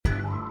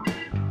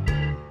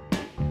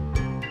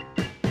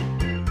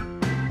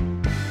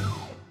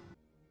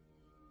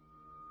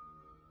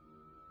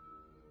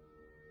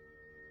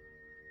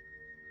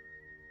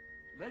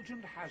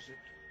Legend has it,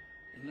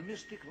 in the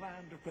mystic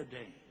land of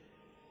Verdane,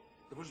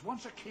 there was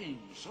once a king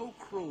so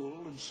cruel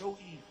and so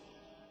evil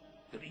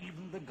that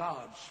even the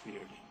gods feared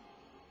him.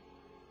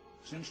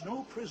 Since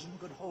no prison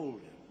could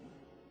hold him,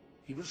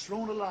 he was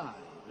thrown alive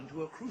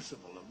into a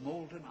crucible of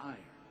molten iron.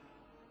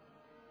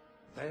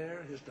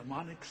 There his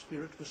demonic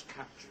spirit was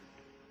captured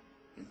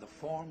in the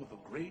form of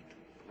a great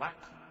Black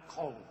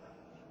Cauldron.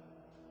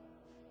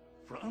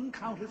 For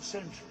uncounted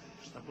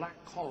centuries, the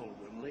Black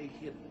Cauldron lay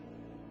hidden,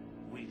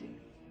 waiting,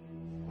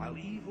 while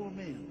evil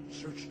men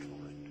searched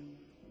for it,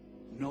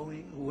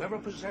 knowing whoever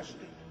possessed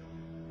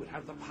it would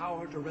have the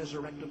power to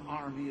resurrect an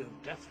army of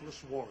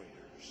deathless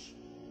warriors,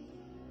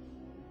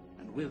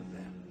 and with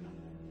them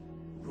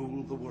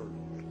rule the world.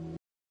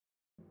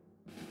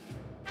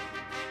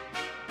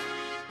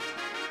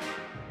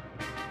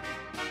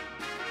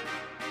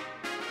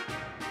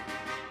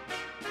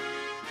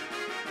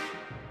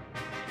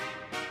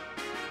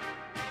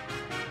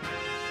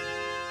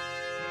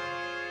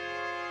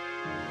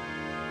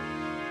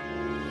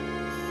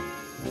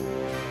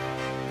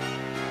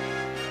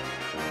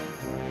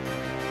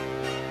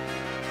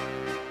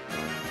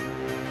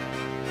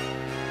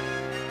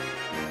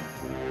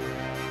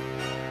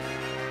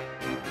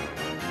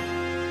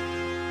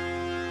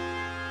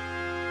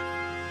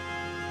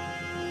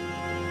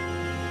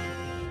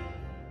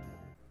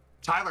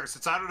 Tyler,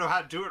 since I don't know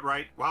how to do it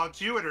right, why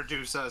don't you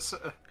introduce us?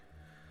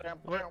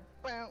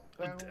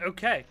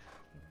 Okay.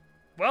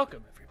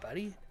 Welcome,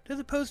 everybody, to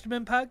the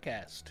Postman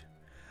Podcast.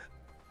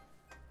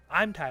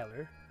 I'm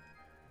Tyler.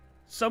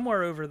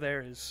 Somewhere over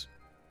there is...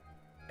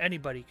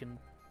 Anybody can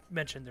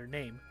mention their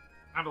name.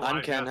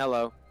 I'm Ken,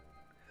 hello.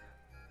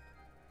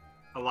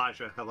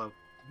 Elijah, hello.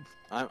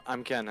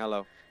 I'm Ken,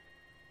 hello.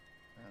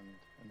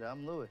 And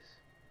I'm Lewis.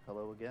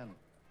 Hello again.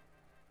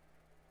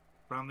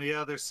 From the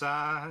other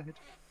side.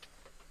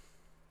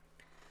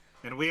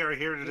 And we are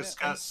here to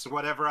discuss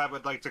whatever I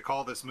would like to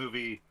call this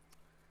movie.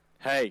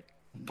 Hey.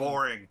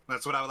 Boring.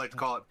 That's what I would like to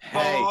call it.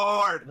 Hey.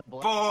 Bored!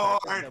 Bored!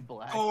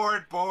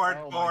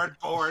 Oh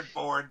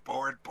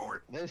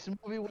Bored! This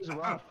movie was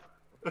rough.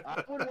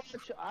 I would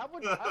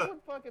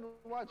fucking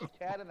watch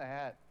Cat in the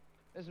Hat.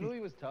 This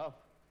movie was tough.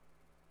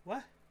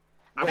 What?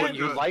 Wait,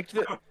 you liked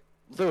it?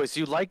 Lewis,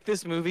 you liked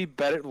this movie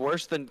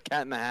worse than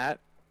Cat in the Hat?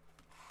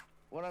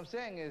 What I'm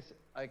saying is,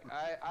 like,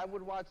 I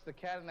would watch the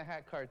Cat in the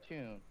Hat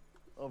cartoon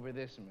over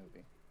this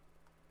movie.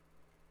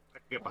 I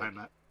can get behind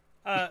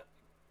that.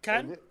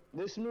 Ken?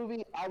 This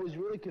movie, I was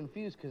really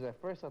confused because at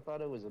first I thought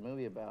it was a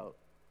movie about,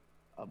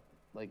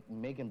 like,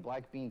 making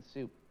black bean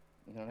soup.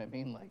 You know what I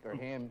mean? Like, or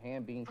ham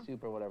bean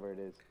soup or whatever it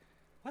is.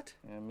 What?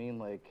 You know what I mean?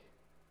 Like,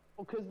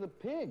 well, because the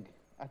pig.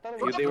 I thought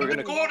it was. They were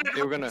gonna Kitchen.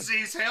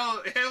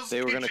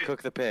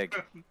 cook the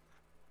pig.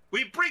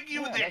 We bring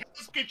you the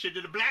Hell's Kitchen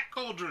to the Black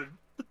Cauldron.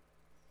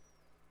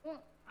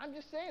 Well, I'm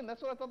just saying,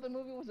 that's what I thought the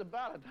movie was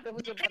about. I thought it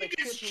was The about pig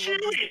a is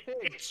kid who loves chewy. his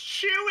pig. It's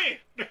chewy.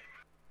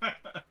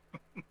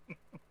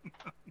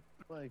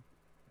 Like,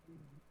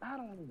 I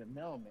don't even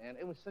know, man.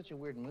 It was such a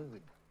weird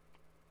movie.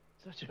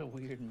 Such a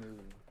weird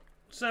movie.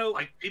 So,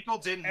 Like, people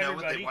didn't know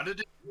what they wanted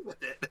to do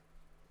with it.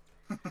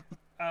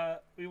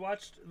 we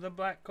watched The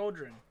Black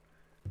Cauldron.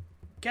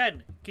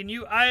 Ken, can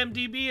you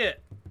IMDb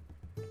it?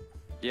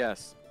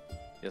 Yes.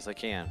 Yes, I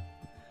can.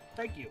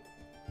 Thank you.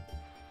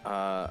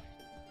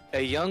 A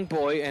young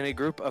boy and a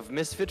group of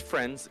misfit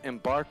friends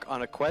embark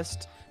on a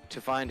quest to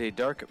find a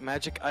dark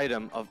magic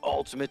item of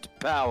ultimate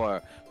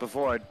power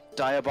before a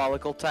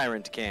diabolical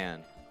tyrant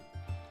can.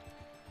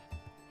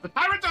 The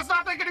tyrant does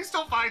nothing and he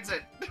still finds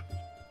it.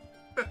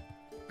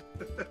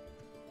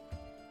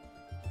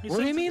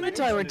 What do you mean the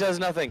tyrant does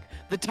nothing?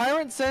 The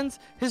tyrant sends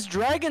his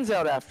dragons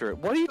out after it.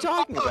 What are you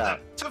talking about?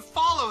 To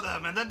follow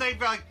them, and then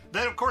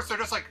then of course they're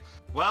just like,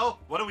 well,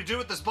 what do we do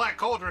with this Black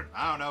Cauldron?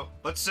 I don't know.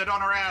 Let's sit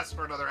on our ass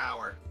for another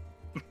hour.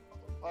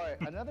 All right,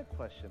 another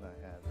question I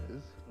have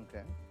is,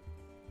 okay,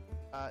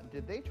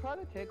 did they try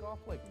to take off,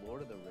 like,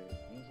 Lord of the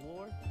Rings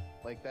lore?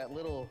 Like, that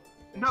little...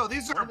 No,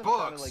 these are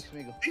books. Like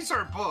Smeagol. These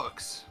are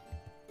books.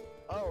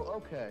 Oh,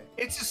 okay.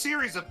 It's a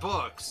series of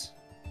books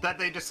that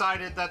they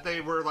decided that they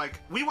were like,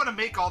 we want to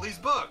make all these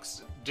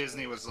books.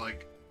 Disney was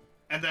like,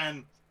 and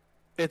then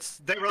they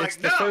were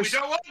like, no, we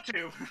don't want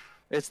to.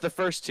 It's the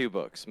first two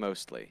books,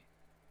 mostly.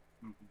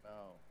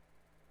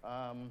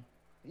 No.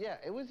 Yeah,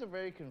 it was a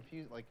very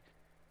confused, like,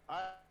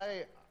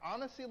 I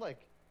honestly, like,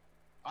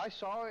 I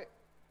saw it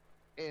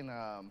in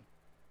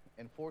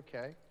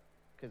 4K,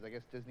 because I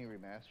guess Disney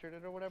remastered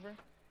it or whatever,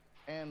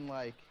 and,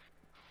 like,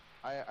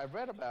 I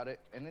read about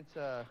it, and it's,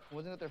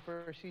 wasn't it their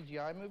first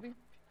CGI movie?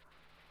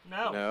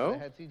 No. No? They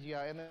had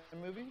CGI in the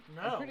movie?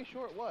 No. I'm pretty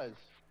sure it was.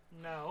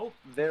 No.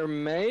 There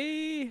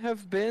may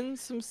have been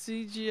some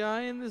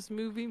CGI in this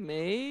movie,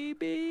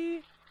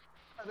 maybe?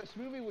 This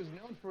movie was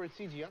known for its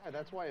CGI,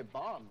 that's why it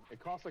bombed.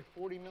 It cost like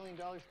 $40 million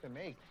to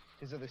make,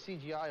 because of the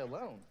CGI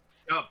alone.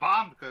 No, it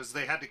bombed because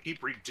they had to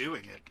keep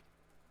redoing it.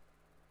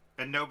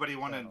 And nobody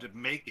wanted to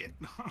make it.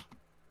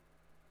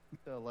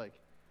 So, like,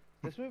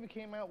 this movie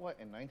came out, what,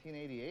 in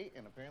 1988?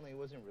 And apparently it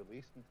wasn't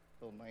released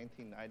until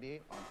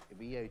 1998 on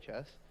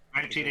VHS.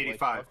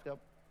 1985.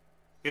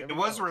 It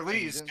was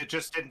released. It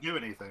just didn't do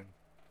anything.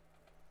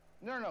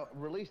 No,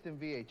 released in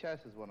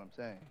VHS is what I'm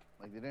saying.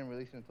 Like, they didn't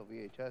release it until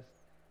VHS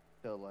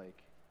till,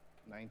 like,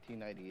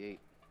 1998.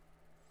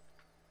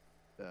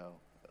 So,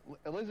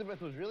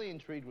 Elizabeth was really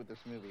intrigued with this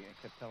movie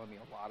and kept telling me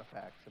a lot of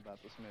facts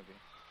about this movie.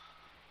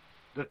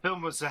 The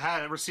film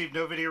had received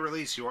no video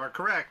release. You are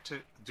correct,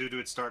 due to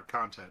its dark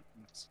content.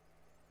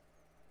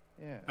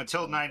 Yeah.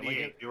 Until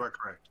 '98, you are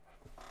correct.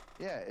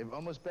 Yeah, it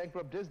almost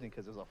bankrupted Disney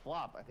because it was a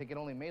flop. I think it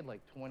only made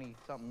like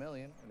 20-something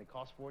million, and it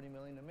cost $40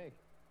 million to make.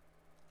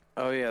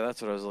 Oh yeah,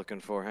 that's what I was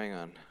looking for. Hang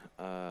on.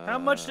 How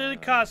much did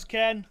it cost,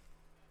 Ken?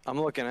 I'm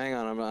looking. Hang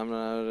on.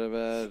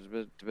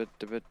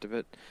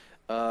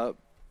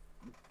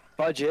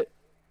 Budget,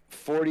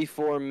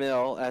 44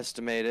 mil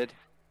estimated.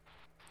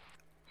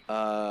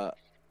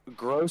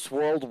 Gross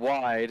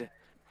worldwide,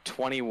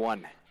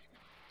 21.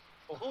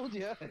 Told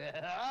ya.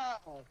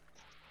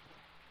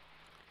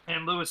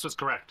 And Lewis was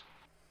correct.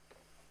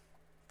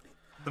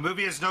 The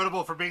movie is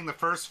notable for being the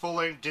first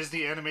full-length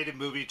Disney animated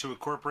movie to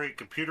incorporate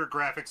computer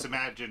graphics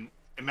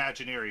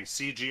imaginary,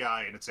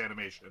 CGI, in its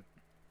animation.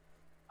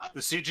 The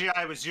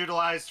CGI was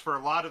utilized for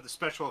a lot of the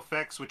special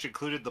effects, which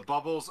included the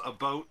bubbles, a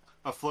boat,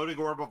 a floating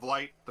orb of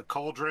light, the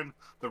cauldron,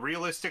 the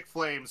realistic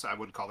flames, I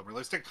wouldn't call them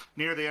realistic,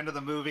 near the end of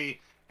the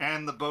movie,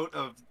 and the boat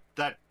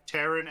that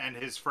Taran and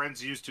his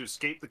friends used to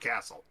escape the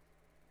castle.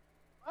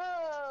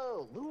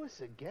 Oh, Lewis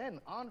again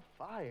on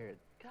fire.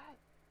 God.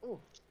 Ooh.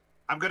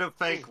 I'm going to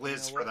thank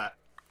Liz for that.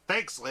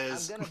 Thanks,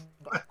 Liz. I'm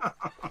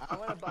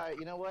gonna buy.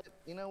 You know what?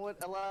 You know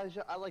what,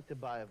 Elijah? I like to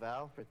buy a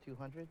Val for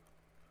 200.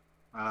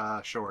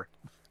 Sure.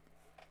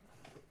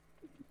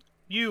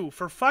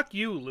 Fuck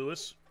you,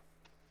 Lewis.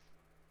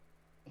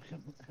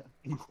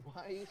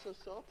 Why are you so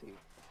salty?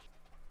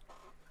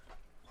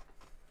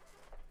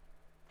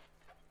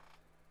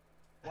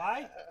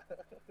 Why?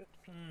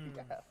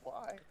 Yeah,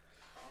 why?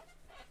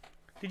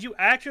 Did you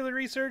actually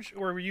research,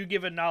 or were you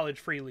given knowledge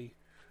freely?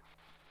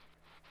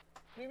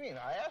 What do you mean?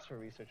 I ask for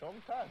research all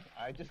the time.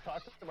 I just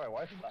talked to my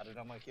wife about it.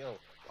 I'm like, yo,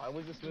 why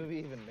was this movie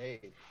even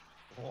made?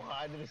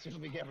 Why did this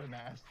movie get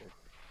remastered?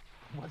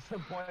 What's the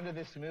point of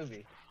this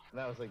movie?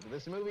 And I was like, did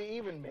this movie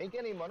even make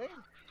any money?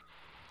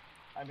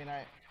 I mean,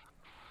 I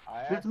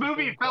This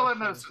movie fell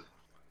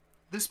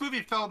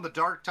in the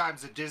dark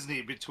times at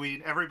Disney,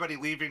 between everybody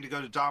leaving to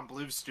go to Don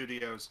Bluth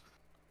Studios.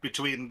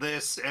 Between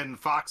this and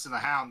Fox and the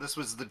Hound, this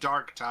was the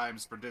dark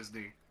times for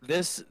Disney.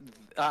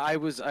 I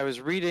was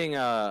reading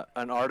an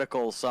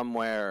article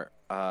somewhere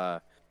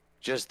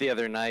just the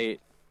other night,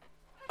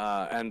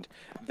 and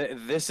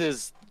this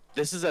is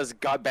as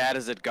bad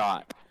as it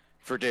got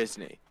for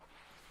Disney.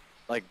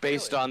 Like,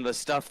 based on the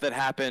stuff that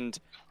happened,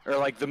 or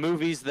like the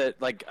movies that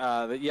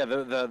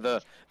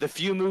the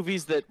few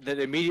movies that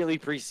immediately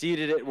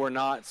preceded it were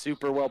not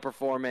super well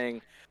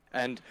performing,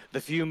 and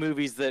the few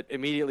movies that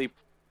immediately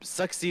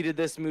succeeded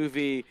this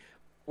movie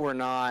were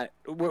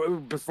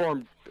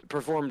performed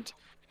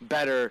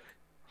better,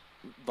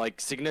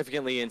 like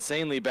significantly,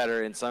 insanely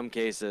better in some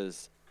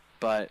cases,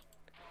 but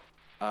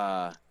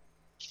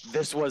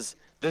this was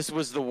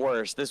the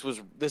worst. This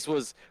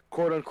was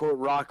quote unquote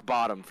rock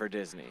bottom for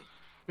Disney.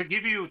 To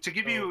give you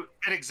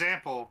an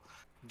example,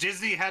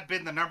 Disney had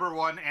been the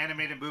 #1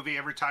 animated movie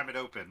every time it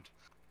opened.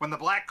 When the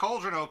Black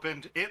Cauldron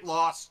opened, it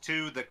lost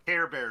to the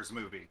Care Bears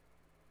movie.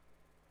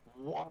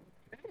 What?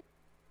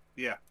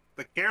 Yeah,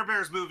 the Care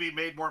Bears movie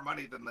made more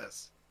money than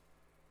this.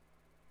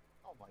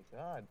 Oh my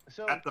God!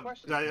 So at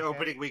the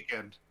opening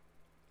weekend.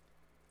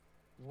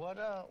 What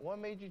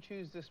made you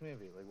choose this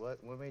movie? Like,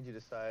 what made you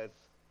decide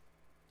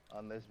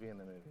on this being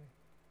the movie?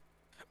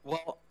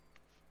 Well,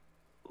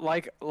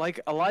 like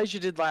Elijah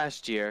did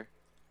last year,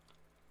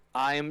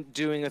 I'm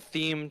doing a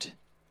themed,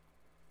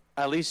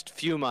 at least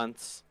few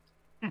months,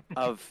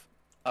 of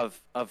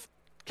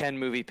Ken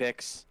movie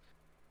picks.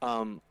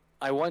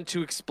 I want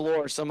to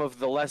explore some of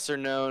the lesser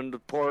known,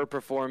 poorer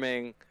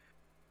performing,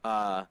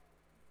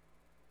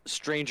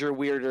 stranger,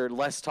 weirder,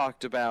 less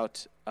talked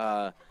about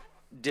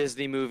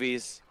Disney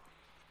movies,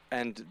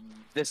 and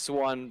this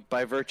one,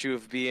 by virtue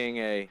of being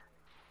a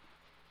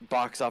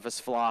box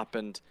office flop,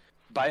 and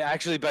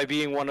by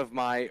being one of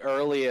my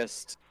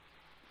earliest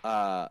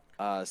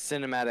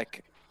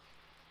cinematic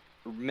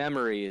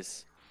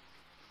memories,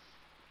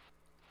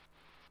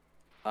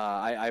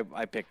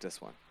 I picked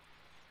this one.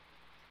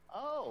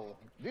 Oh,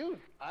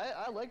 dude,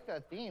 I like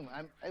that theme.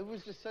 It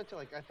was just such a,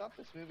 like, I thought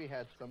this movie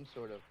had some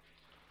sort of,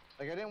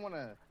 like, I didn't want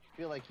to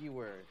feel like you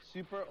were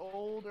super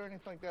old or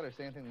anything like that, or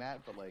say anything that,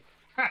 but like,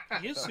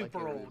 he is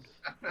super old.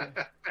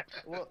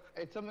 Well,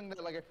 it's something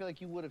that, like, I feel like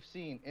you would have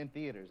seen in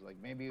theaters. Like,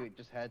 maybe it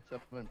just had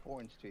some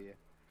importance to you.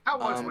 How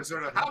was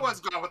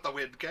Gone with the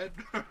Wind, Ken?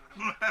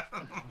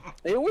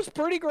 It was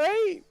pretty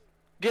great.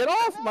 Get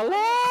off my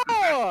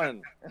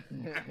lawn!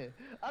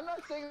 I'm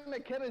not saying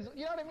that Ken is.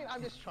 You know what I mean? I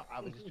was just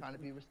trying to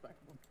be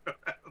respectful.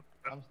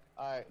 All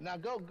right, now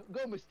go,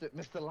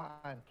 Mr.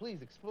 Line.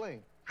 Please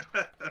explain.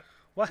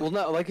 What? Well,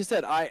 no, like I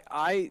said, I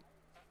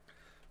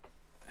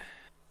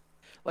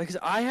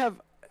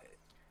have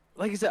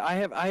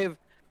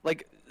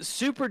like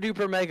super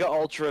duper mega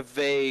ultra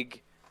vague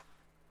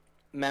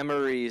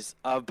memories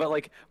of, but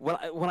like when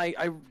I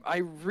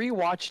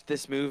rewatched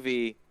this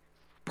movie,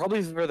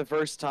 probably for the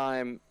first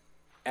time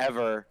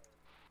ever,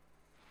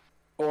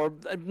 or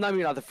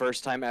maybe not the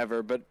first time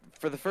ever, but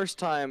for the first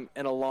time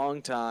in a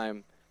long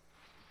time,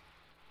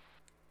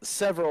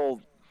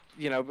 several,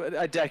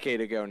 a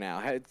decade ago now.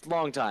 It's a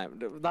long time,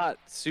 not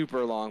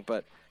super long,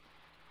 but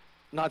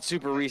not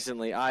super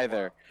recently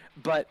either.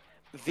 But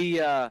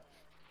the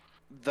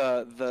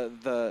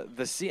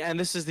the scene, and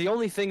this is the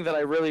only thing that I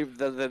really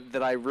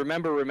that I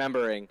remember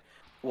remembering,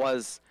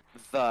 was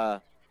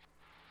the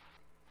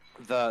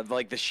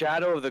like the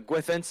shadow of the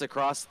Gwythins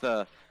across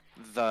the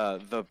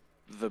the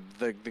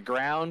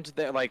ground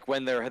there, like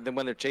when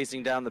they're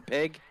chasing down the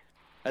pig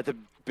at the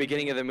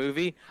beginning of the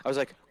movie. I was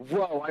like,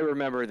 whoa, I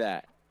remember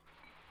that.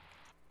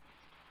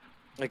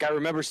 Like, I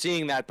remember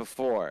seeing that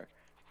before,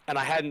 and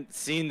I hadn't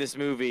seen this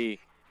movie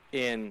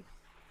in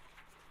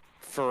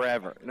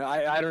forever. No,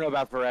 I don't know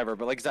about forever,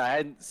 but like I said, I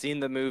hadn't seen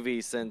the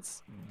movie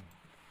since,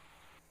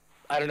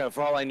 I don't know,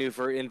 for all I knew,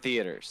 for in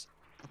theaters.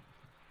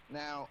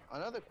 Now,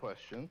 another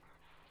question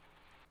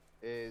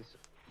is,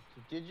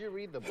 did you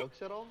read the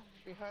books at all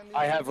behind these?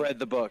 I have read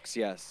the books,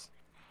 yes.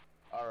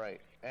 All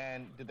right.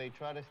 And did they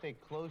try to stay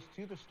close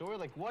to the story?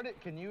 Like,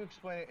 can you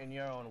explain it in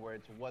your own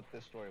words what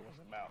this story was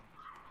about?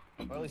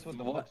 Or at least what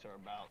the books are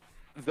about.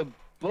 The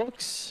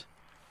books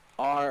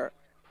are,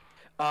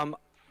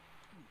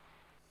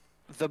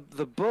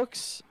 the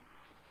books,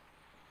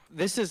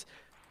 this is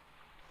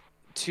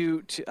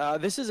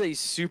this is a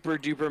super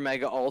duper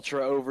mega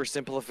ultra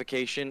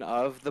oversimplification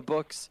of the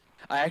books.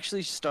 I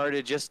actually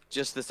started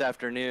just this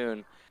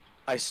afternoon.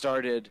 I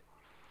started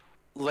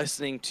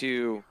listening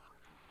to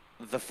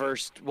the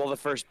first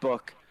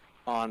book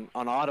on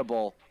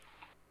Audible,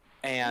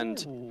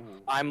 and Ooh.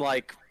 I'm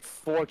like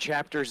 4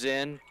 chapters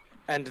in,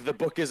 and the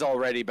book is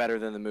already better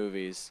than the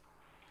movies.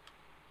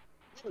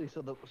 Really?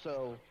 So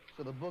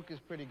the book is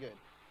pretty good.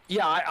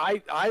 Yeah,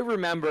 I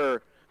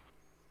remember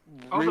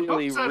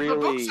really the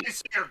books they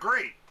say are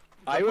great.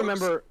 I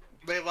remember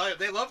They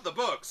love the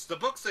books. The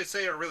books they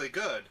say are really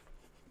good.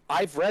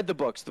 I've read the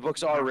books. The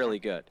books are really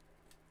good.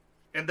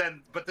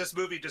 But this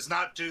movie does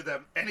not do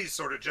them any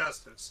sort of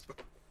justice.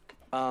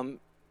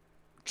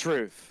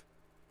 Truth.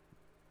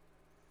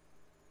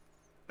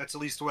 That's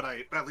at least what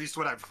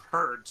I've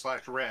heard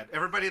 / read.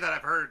 Everybody that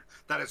I've heard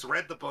that has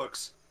read the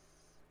books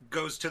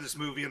goes to this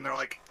movie and they're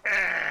like,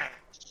 eh.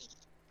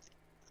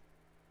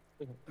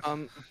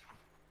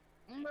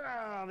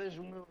 Nah, this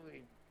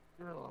movie,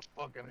 I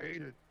fucking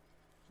hate it.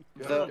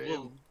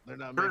 They're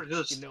not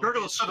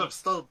Turtle should have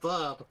still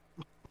dead.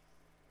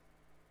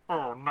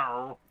 Oh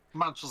no,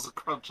 munches and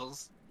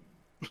crunches.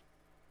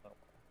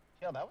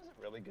 Yeah, that was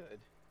really good.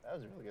 That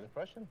was a really good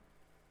impression.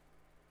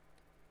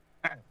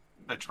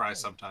 I try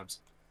sometimes.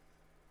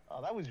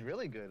 Oh, that was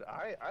really good.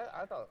 I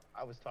thought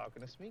I was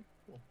talking to Smeek.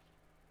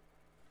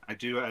 I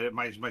do.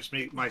 My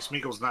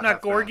Smeagol's not.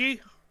 Not that Gorgie?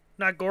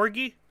 Not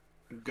Gorgie?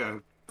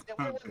 Go. Yeah,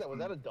 what was that? Was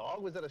that a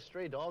dog? Was that a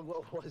stray dog?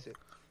 What was it?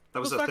 That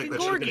was Well, a thing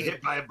that fucking should have been Gorgie.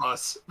 hit by a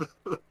bus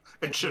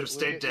and should have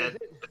stayed dead.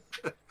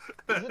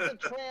 Was it the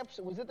Tramps?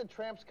 Was it the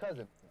Tramps'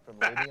 cousin from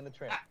Lady and the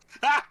Tramp?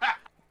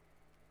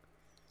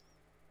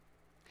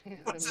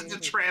 What's the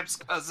Tramp's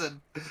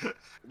cousin?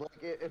 Look,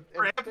 if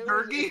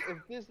Fergie?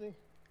 Disney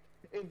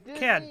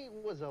Ken.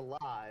 was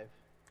alive,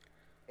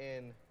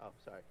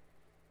 sorry.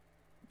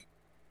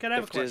 Can I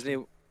have a If question?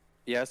 Disney,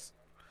 yes.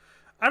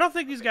 I don't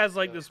think these guys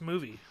like this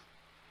movie.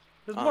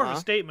 It's more of a Uh-huh.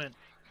 statement.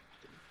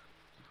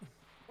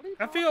 What are you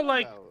I feel talking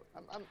like- about?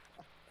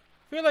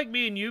 I feel like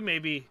me and you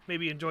maybe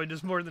enjoyed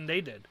this more than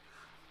they did.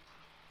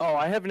 Oh,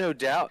 I have no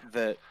doubt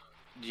that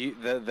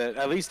that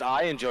at least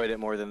I enjoyed it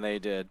more than they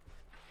did.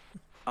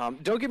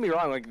 Don't get me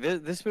wrong. Like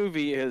this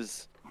movie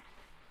is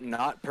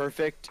not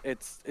perfect.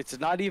 It's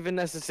not even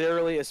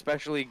necessarily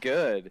especially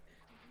good,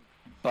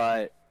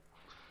 but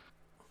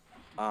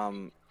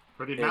But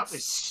the amount they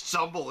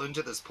stumble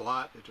into this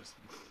plot, it just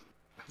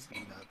drives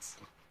me nuts.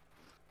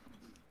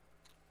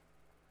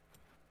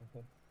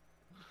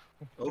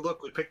 Oh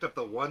look, we picked up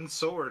the one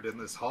sword in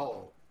this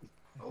hall.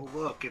 Oh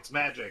look, it's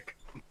magic.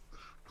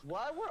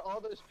 Why were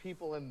all those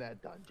people in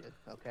that dungeon?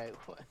 Okay.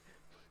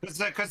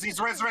 Because he's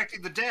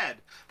resurrecting the dead.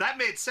 That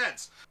made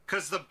sense.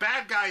 Because the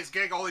bad guy's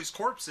getting all these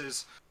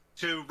corpses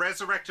to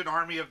resurrect an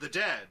army of the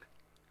dead.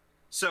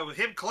 So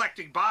him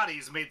collecting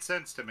bodies made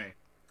sense to me.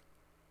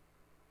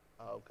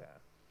 Okay.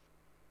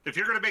 If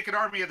you're going to make an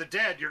army of the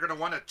dead, you're going to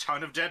want a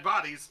ton of dead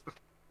bodies.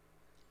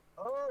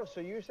 Oh, so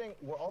you're saying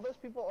were all those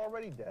people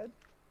already dead?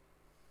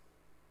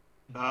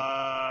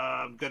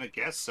 I'm going to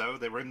guess so.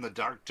 They were in the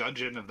dark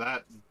dungeon of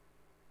that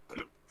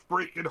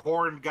freaking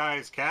horn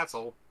guy's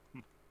castle.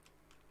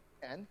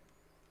 And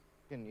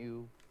can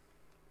you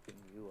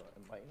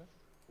enlighten us?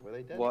 Were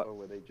they dead, What? or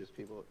were they just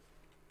people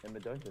in the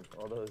dungeon?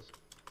 All those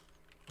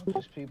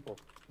just people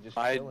just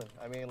I- chilling.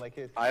 I mean, like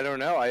it's. I don't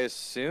know. I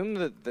assume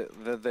that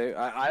they.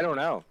 I don't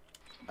know.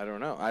 I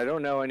don't know. I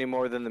don't know any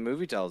more than the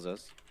movie tells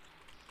us.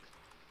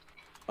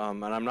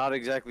 And I'm not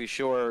exactly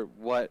sure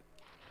what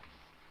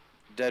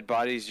dead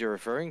bodies you're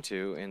referring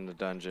to in the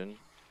dungeon.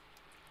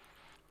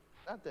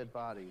 Not dead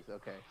bodies.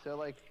 Okay, so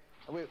like,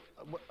 wait,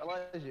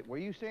 Elijah, were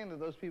you saying that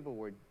those people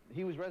were?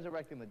 He was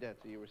resurrecting the dead,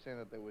 so you were saying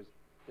that there was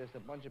just a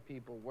bunch of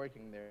people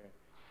working there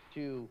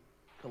to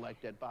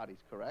collect dead bodies,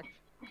 correct?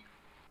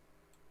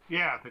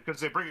 Yeah, because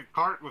they bring a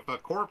cart with a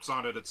corpse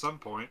on it at some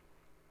point.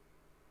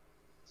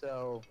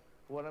 So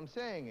what I'm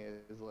saying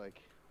is like,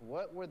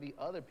 what were the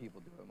other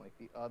people doing? Like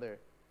the other,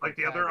 Like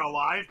the other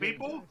alive good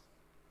people? guys?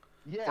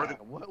 Yeah.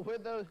 What were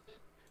those?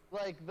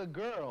 Like the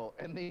girl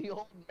and the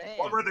old man.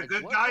 What were the like,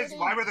 good what guys? they-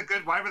 Why were the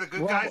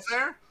good guys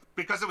there?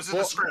 Because it was in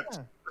the script.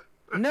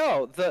 Yeah.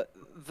 No,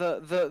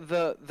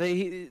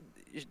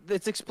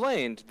 it's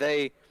explained.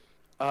 They,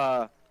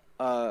 the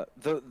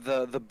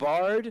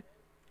bard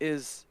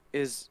is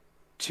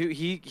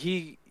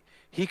he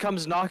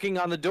comes knocking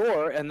on the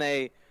door and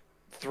they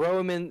throw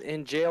him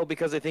in jail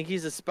because they think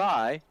he's a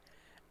spy,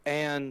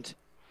 and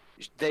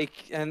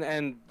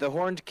and the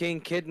Horned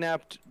King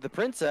kidnapped the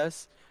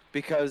princess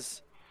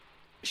because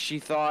he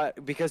thought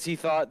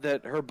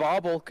that her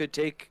bauble could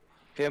take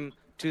him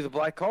to the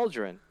Black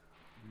Cauldron.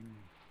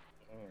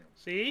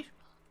 See?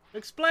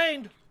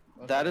 Explained.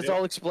 That is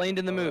all explained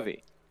in the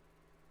movie.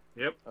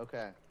 Yep.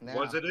 Okay. Now,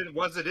 Was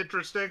it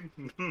interesting?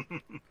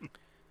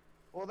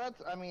 well, that's.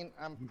 I mean,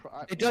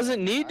 It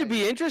doesn't need to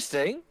be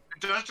interesting.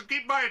 Just to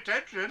keep my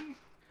attention.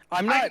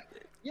 I'm not.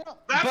 Yeah.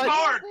 That But-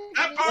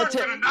 part to-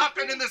 could have not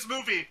been in this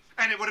movie,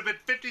 and it would have been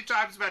 50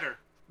 times better.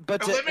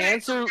 But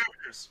Eliminate some to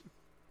characters.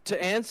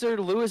 answer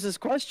Lewis's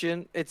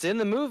question, it's in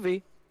the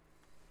movie.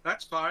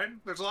 That's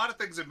fine. There's a lot of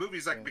things in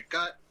movies that can be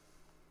cut.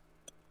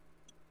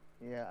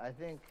 Yeah, I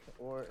think,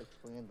 or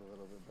explained a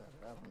little bit better.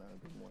 I don't know.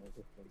 It'd be more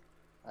interesting.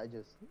 I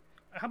just.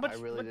 How much? I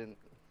really didn't.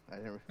 I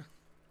didn't.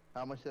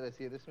 How much did I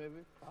see of this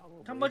movie?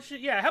 Probably. How much?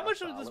 Yeah. How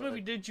much of this solid.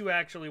 movie did you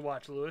actually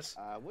watch, Lewis?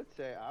 I would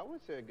say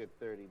a good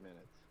 30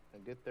 minutes. A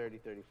good 30,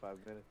 35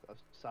 minutes of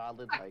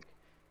solid, like,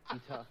 you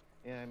know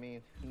what I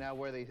mean? Now,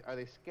 are they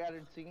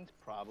scattered scenes?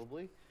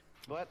 Probably.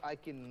 But I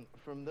can,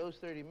 from those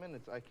 30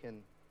 minutes, I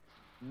can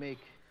make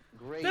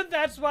great... Then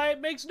that's why it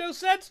makes no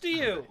sense to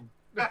you.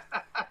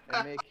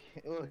 and make,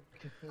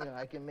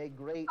 I can make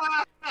great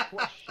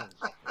questions.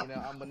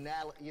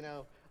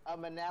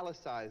 I'm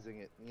analyzing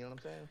it. You know what I'm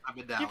saying? I'm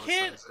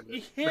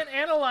You can't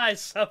analyze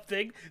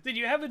something that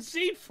you haven't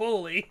seen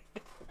fully.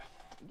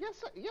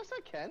 Yes, I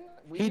can.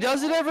 He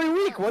does it every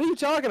week. What are you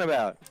talking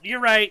about? You're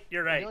right.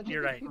 You're right. Don't you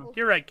You're think right. people-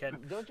 You're right, Ken.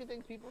 Don't you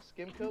think people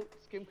skim coat?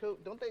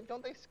 Don't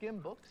they skim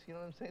books? You know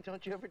what I'm saying?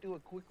 Don't you ever do a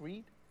quick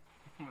read?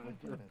 Oh my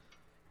goodness.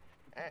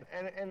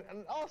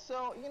 And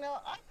also,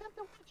 I have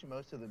to watch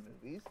most of the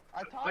movies.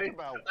 I talk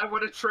about. I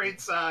want to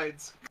trade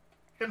sides.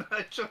 Can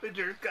I join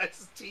your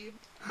guys' team?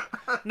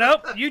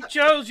 Nope. You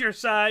chose your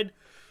side.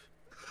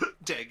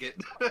 Dang it.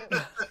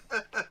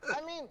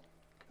 I mean,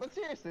 but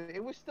seriously,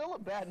 it was still a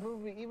bad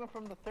movie, even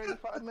from the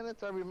 35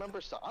 minutes I remember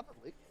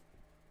solidly.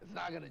 It's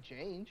not gonna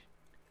change.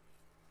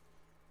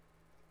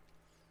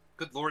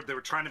 Good lord, they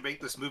were trying to make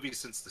this movie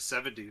since the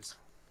 70s.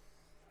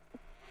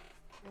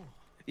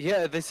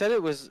 Yeah, they said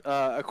it was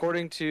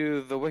according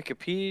to the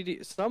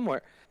Wikipedia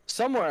somewhere.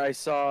 Somewhere I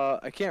saw,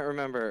 I can't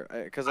remember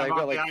because I've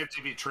got the like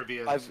IMDb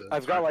trivia.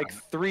 I've got like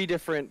three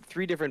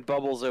different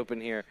bubbles open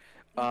here.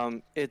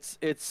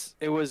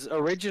 It was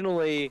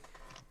originally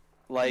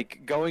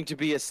like going to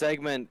be a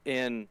segment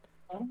in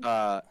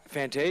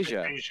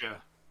Fantasia.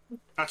 Fantasia.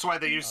 That's why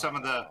they used some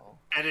of the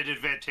edited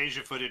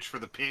Fantasia footage for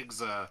the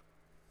pig's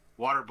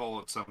water bowl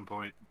at some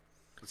point.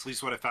 That's at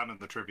least what I found in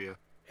the trivia.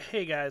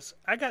 Hey guys,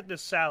 I got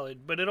this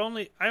salad, but I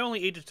only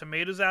ate the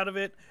tomatoes out of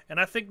it, and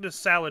I think this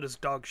salad is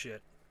dog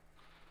shit.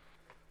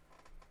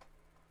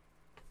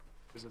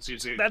 Isn't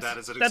using that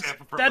as an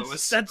example for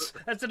Lewis?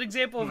 That's an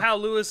example of how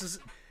Lewis is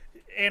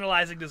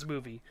analyzing this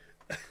movie.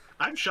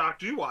 I'm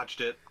shocked you watched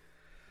it.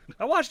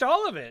 I watched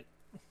all of it.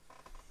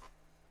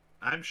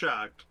 I'm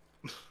shocked.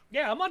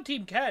 Yeah, I'm on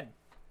Team Ken.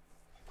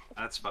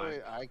 That's fine.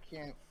 Wait, I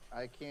can't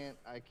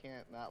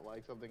not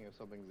like something if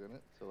something's in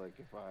it. So like,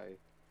 if I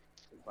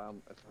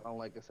don't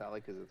like a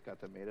salad because it's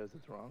got tomatoes,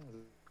 it's wrong. Is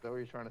that what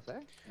you're trying to say?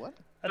 What?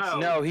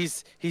 No,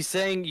 he's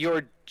saying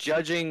you're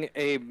judging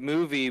a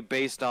movie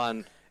based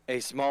on a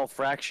small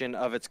fraction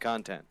of its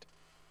content.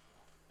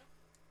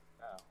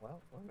 Oh, well,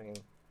 I mean,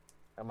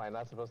 am I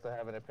not supposed to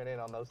have an opinion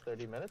on those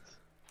 30 minutes?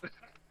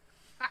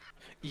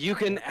 You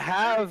can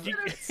have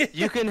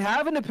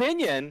an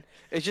opinion.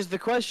 It's just the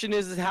question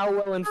is how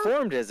well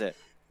informed is it?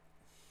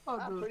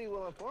 I'm pretty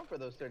well informed for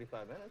those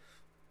 35 minutes.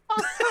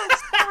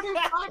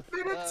 45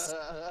 minutes?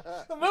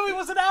 The movie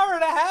was an hour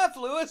and a half,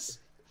 Lewis.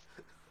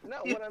 No,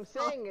 what I'm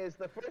saying is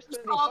the first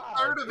 35 saw a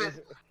third of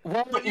it.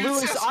 Well, But you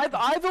Lewis, said-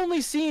 I've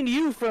only seen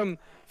you from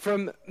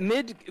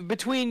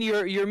between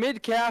your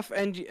mid calf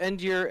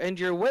and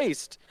your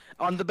waist.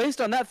 Based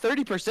on that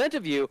 30%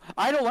 of you,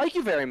 I don't like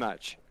you very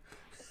much.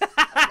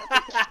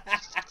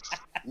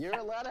 You're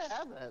allowed to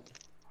have that.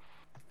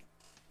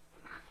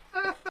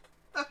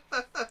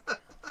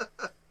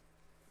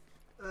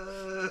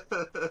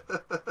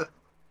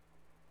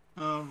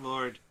 Oh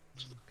lord!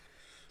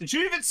 Did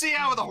you even see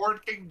how the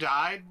Horned King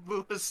died,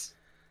 Lewis?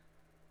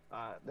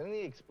 Didn't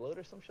he explode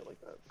or some shit like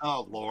that?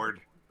 Oh lord!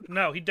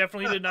 No, he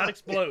definitely did not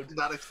explode. Did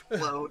not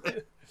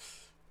explode.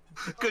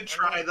 Good I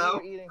try, mean,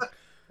 though.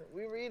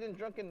 We were eating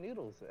drunken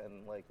noodles,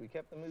 and like we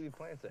kept the movie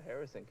playing so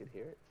Harrison could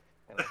hear it.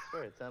 And I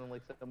swear, it sounded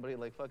like somebody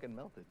like fucking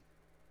melted.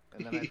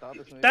 And then I thought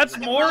this movie. That's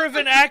was more of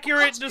an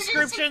accurate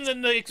description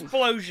than the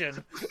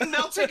explosion.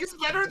 Melting is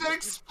better than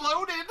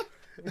exploded.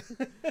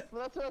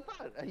 Well, that's what I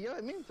thought. You know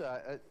what I mean? So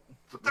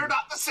They're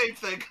not the same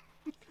thing.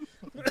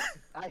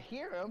 I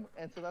hear him,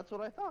 and so that's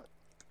what I thought.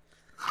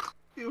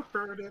 You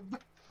heard him.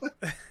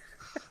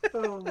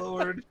 Oh,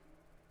 Lord.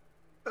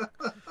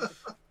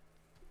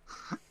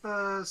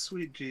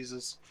 Sweet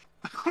Jesus.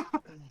 I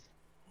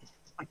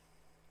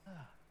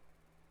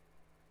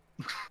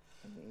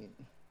mean,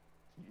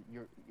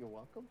 you're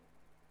welcome.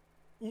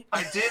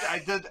 I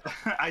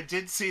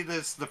did see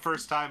this the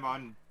first time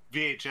on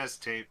VHS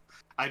tape.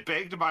 I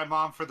begged my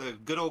mom for the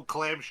good old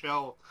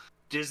clamshell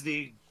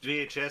Disney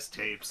VHS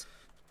tapes.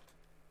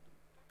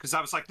 Because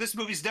I was like, this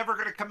movie's never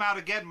going to come out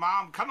again,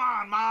 Mom. Come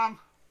on, Mom.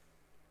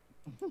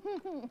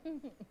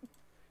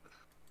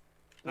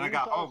 And I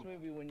got home. This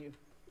movie when you...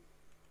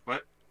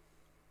 What?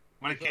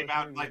 When it came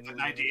out in like the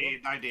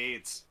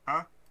 98s,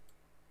 huh?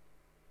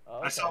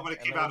 Oh, I saw it when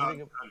it came out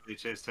on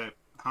VHS tape.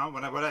 Huh?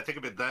 When I think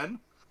of it then,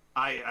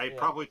 I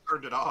probably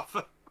turned it off.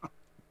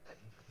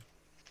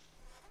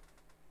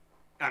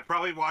 I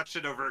probably watched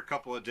it over a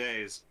couple of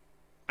days.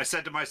 I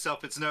said to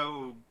myself, it's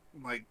none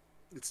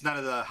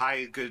of the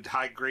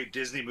high grade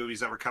Disney movies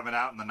that were coming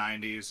out in the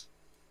 90s.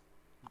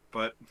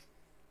 But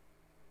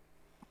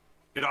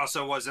it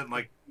also wasn't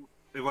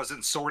it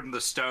wasn't Sword in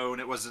the Stone.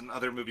 It wasn't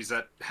other movies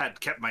that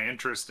had kept my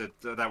interest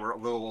that were a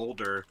little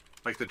older,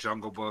 like The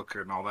Jungle Book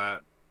and all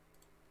that.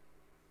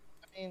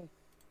 I mean,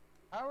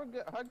 how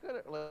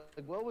good?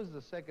 Like, what was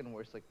the second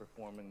worst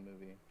performing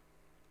movie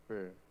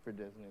for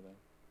Disney then?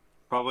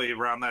 Probably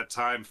around that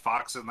time,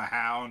 Fox and the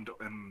Hound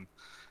and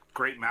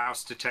Great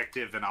Mouse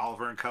Detective and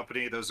Oliver and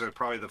Company. Those are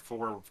probably the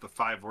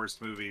 5 worst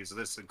movies,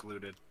 this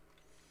included.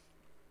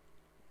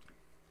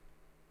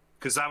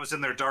 Because that was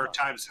in their dark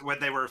times when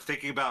they were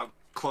thinking about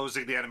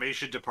closing the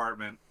animation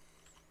department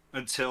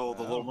until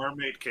The Little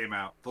Mermaid came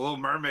out. The Little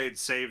Mermaid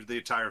saved the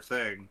entire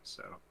thing.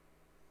 So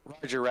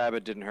Roger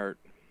Rabbit didn't hurt.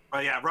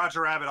 But yeah,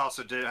 Roger Rabbit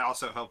also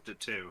helped it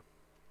too.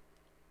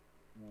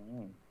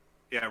 Mm-hmm.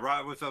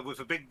 Yeah, with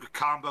a big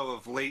combo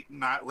of late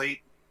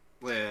 80s,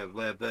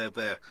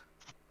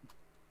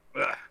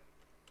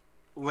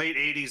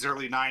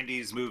 early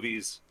 90s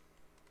movies,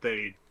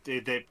 they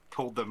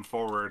pulled them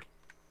forward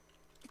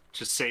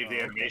to save the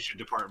animation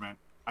department.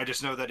 I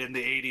just know that in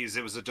the 80s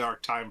it was a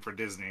dark time for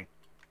Disney.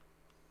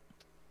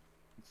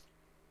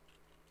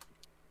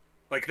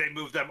 Like they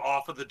moved them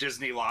off of the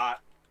Disney lot.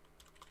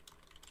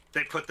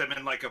 They put them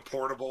in like a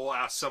portable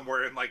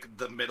somewhere in like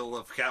the middle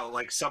of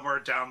somewhere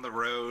down the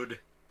road.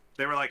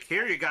 They were like,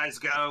 "Here you guys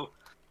go,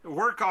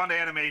 work on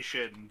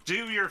animation,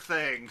 do your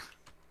thing."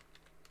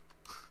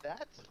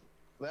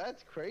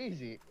 That's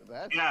crazy.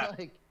 That's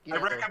I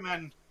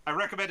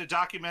recommend a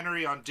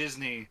documentary on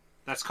Disney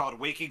that's called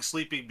Waking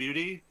Sleeping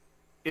Beauty.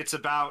 It's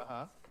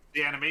about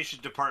the animation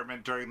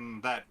department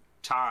during that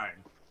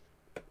time.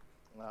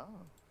 Oh.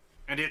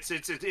 And it's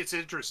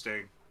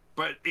interesting,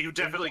 but you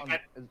definitely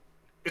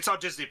it's on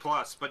Disney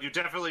Plus, but you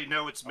definitely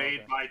know it's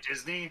made by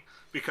Disney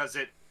because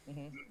it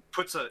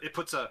puts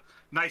a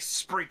nice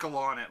sprinkle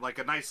on it, like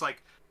a nice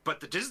but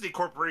the Disney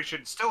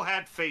Corporation still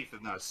had faith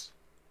in us.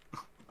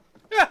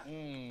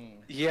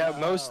 Yeah,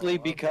 mostly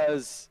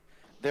because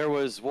there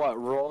was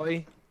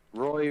Roy,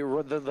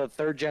 the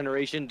third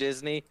generation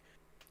Disney.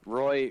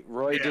 Roy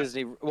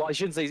Disney. Well, I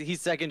shouldn't say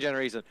he's second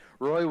generation.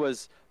 Roy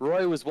was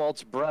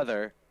Walt's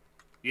brother.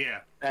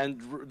 Yeah.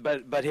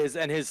 But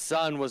his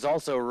son was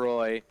also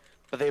Roy,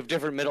 but they have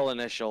different middle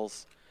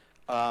initials.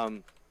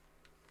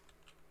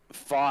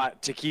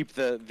 Fought to keep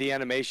the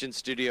animation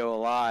studio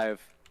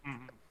alive,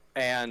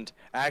 and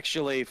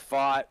actually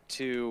fought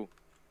to.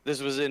 This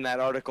was in that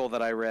article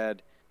that I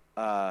read.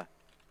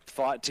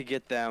 Fought to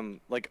get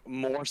them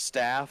more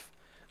staff.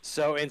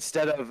 So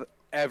instead of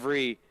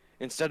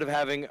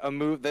having a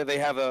movie,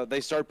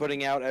 they start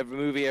putting out a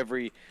movie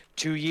every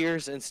 2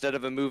 years instead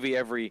of a movie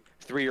every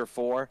 3 or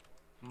 4.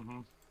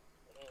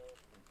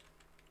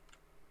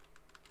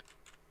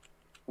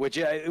 Which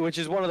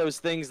is one of those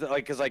things that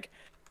because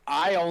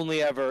I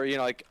only ever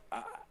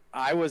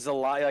I was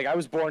alive, I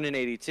was born in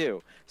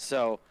 '82,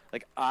 so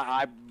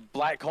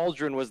Black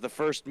Cauldron was the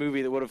first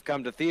movie that would have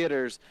come to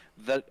theaters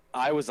that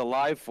I was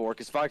alive for,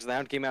 because Fox and the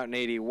Hound came out in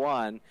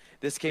 '81.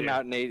 This came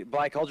out in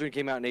Black Cauldron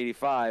came out in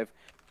 '85.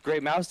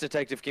 Great Mouse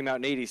Detective came out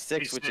in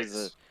 '86,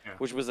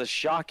 which was a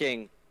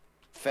shocking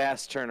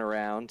fast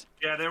turnaround.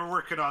 Yeah, they were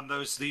working on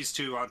these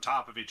two on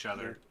top of each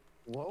other.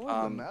 What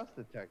was the Mouse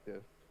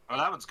Detective? Oh,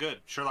 that one's good.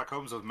 Sherlock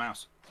Holmes with a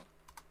mouse.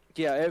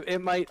 Yeah,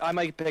 I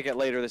might pick it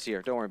later this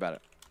year. Don't worry about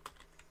it.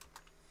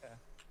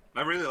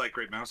 I really like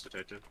Great Mouse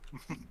Detective.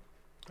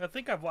 I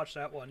think I've watched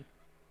that one.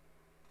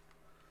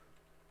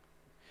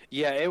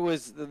 Yeah, it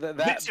was that.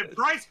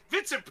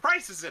 Vincent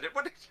Price is in it.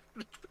 What?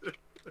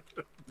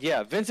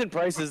 Yeah, Vincent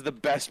Price is the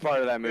best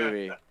part of that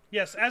movie.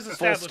 Yes, as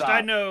established,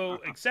 I know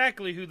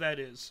exactly who that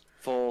is.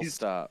 Full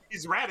stop.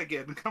 He's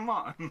Radigan. Come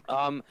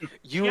on.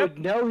 You Yep. would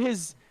know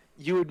his.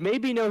 You would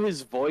maybe know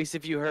his voice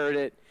if you heard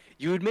it.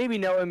 You would maybe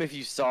know him if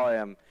you saw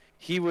him.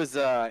 He was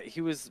a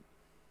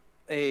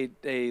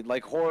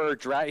like horror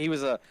he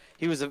was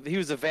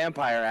a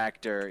vampire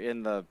actor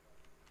in the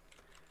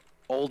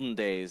olden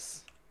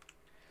days,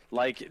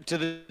 like to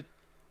the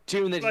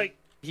tune that Like-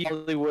 he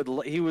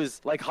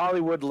was like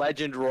Hollywood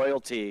legend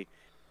royalty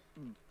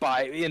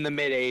in the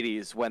mid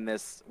 '80s when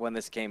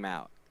this came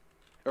out,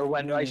 or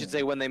when I should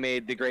say when they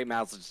made The Great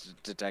Mouse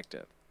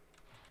Detective.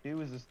 He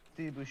was the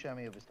Steve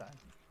Buscemi of his time.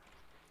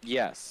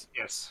 Yes.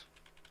 Yes.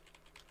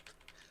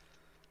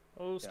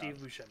 Oh, Steve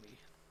Buscemi.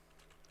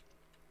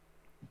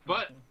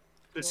 But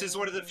this is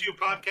one of the few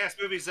podcast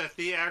movies that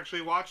Thea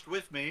actually watched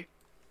with me.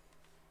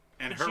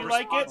 And Did her she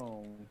like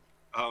response,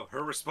 Oh.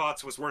 her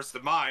response was worse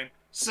than mine.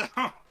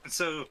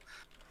 So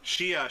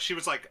she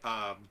was like,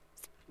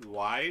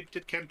 why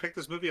did Ken pick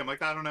this movie? I'm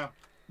like, I don't know.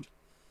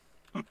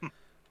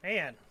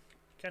 Man,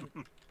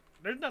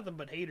 there's nothing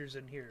but haters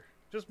in here.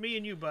 Just me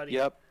and you, buddy.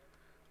 Yep.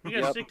 We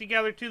gotta stick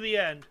together to the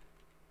end.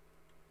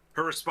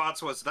 Her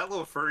response was, that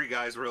little furry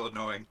guy is real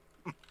annoying.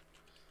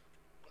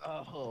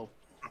 Oh.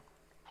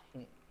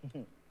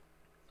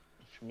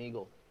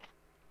 Schmeagle.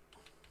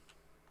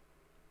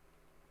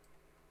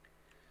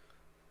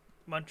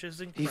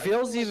 Munches and He crunches.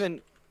 feels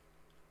even.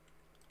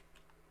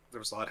 There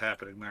was a lot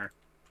happening there.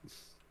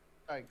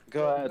 All right,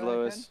 Go ahead,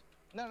 Lewis.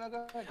 Ken. No,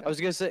 go ahead. I was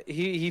gonna say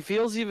he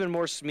feels even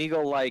more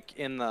Smeagol-like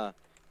in the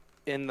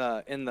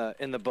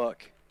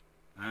book.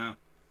 Oh.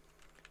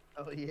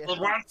 Oh yeah.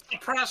 The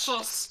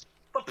precious.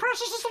 The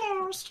precious is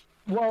lost.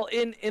 Well,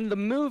 in the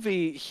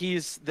movie,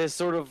 he's this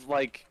sort of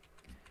like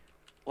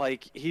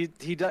he's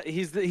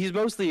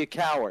mostly a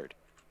coward,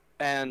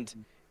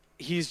 and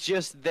he's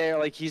just there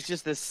like he's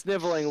just this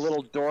sniveling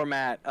little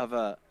doormat of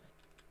a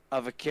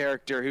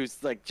character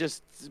who's like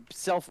just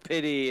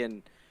self-pity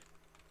and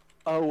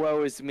oh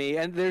woe is me,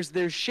 and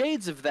there's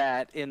shades of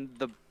that in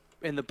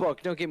the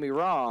book. Don't get me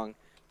wrong,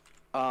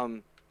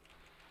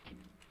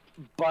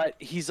 but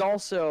he's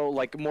also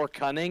like more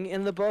cunning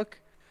in the book.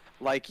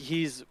 Like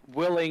he's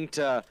willing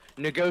to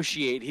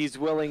negotiate. He's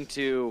willing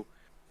to,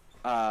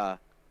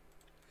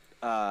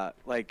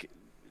 like,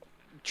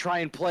 try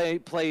and play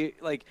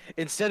like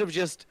instead of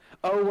just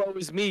oh woe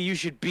is me, you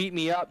should beat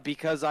me up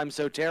because I'm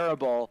so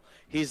terrible.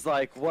 He's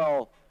like,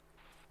 well,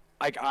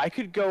 I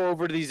could go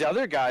over to these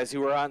other guys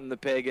who are hunting the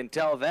pig and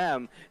tell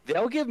them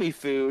they'll give me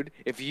food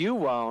if you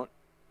won't.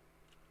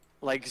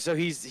 Like so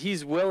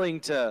he's willing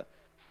to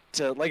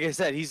like I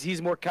said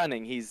he's more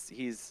cunning.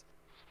 He's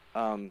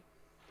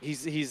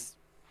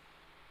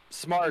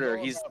smarter.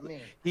 It's all about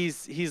me.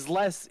 He's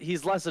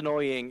less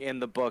annoying in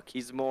the book.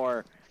 He's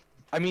more.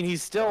 I mean,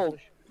 he's still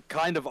Selfish.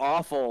 kind of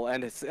awful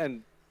and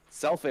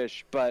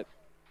selfish, but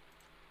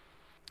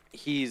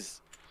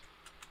he's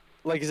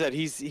like I said.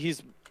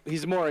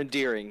 He's more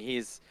endearing.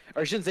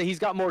 Or I shouldn't say he's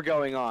got more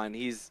going on.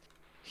 He's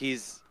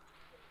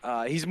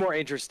more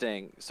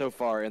interesting so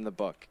far in the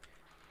book.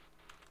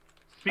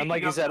 And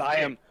like I said, I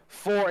am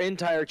 4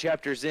 entire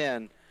chapters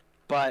in,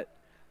 but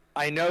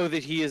I know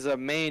that he's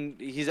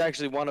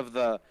actually one of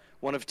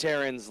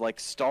Taryn's like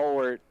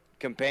stalwart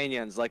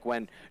companions. Like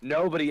when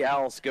nobody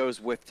else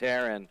goes with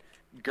Taryn,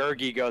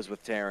 Gurgi goes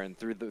with Taryn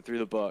through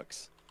the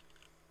books.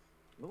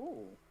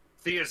 Ooh.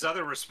 Thea's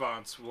other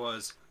response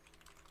was,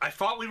 I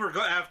thought we were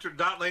after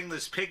not letting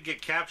this pig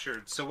get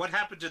captured, so what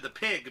happened to the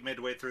pig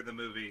midway through the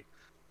movie?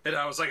 And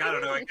I was like, I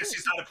don't know, I guess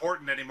he's not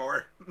important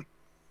anymore.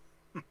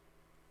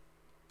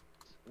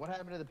 What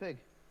happened to the pig?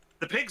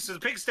 The pig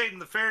stayed in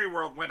the fairy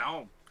world, went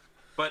home.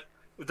 But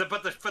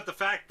the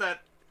fact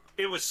that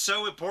it was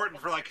so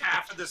important for like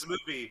half of this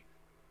movie,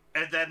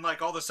 and then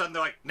like all of a sudden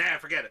they're like, nah,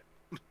 forget it.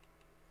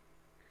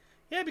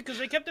 Yeah, because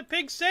they kept the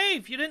pig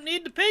safe. You didn't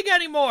need the pig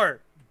anymore.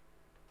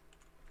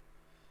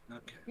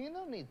 Okay. You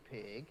don't need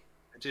pig.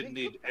 I didn't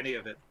need any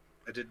of it.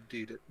 I didn't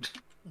need it.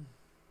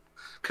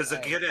 Because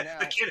Right, now-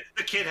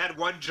 the kid had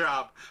one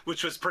job,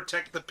 which was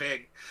protect the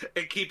pig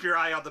and keep your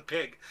eye on the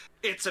pig.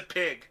 It's a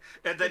pig,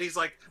 and then he's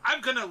like,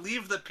 "I'm gonna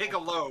leave the pig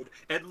alone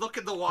and look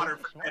in the water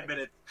for 10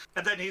 minutes."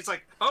 And then he's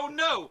like, "Oh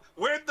no,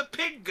 where'd the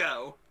pig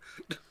go?"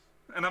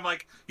 And I'm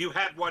like, "You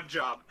had one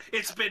job.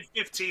 It's been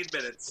 15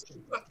 minutes."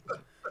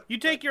 You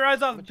take your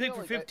eyes off the But you pig know,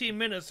 for like, 15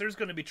 minutes, there's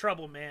going to be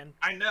trouble, man.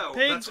 I know.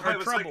 Pigs That's why I are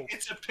was trouble. like,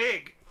 "It's a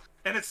pig,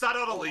 and it's not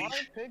on a leash."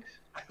 Aren't pigs?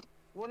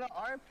 Well, no,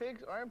 aren't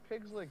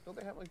pigs like? Don't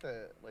they have like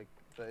the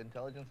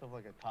intelligence of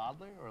like a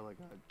toddler or like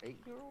an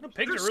 8-year-old? The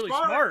pigs They're are really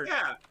smart.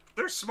 Yeah,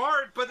 they're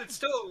smart, but it's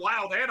still a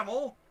wild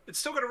animal. It's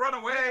still gonna run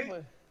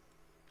away.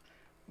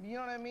 You know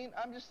what I mean?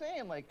 I'm just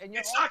saying, like, and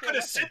you're It's not also gonna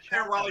not the sit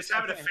there while he's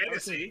having a okay,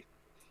 fantasy.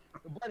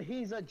 But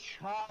he's a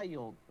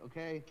child,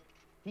 okay?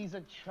 He's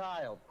a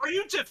child. Are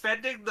you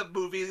defending the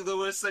movie,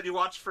 Lewis, that you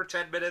watched for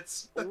 10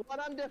 minutes? What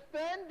I'm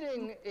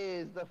defending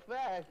is the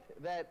fact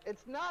that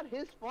it's not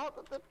his fault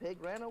that the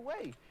pig ran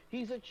away.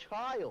 He's a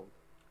child.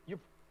 You're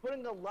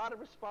putting a lot of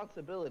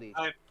responsibility.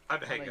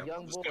 I'm hanging up young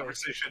on this boy.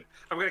 conversation.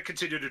 I'm going to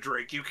continue to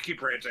drink. You can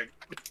keep ranting.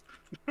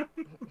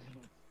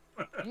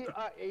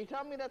 You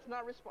telling me that's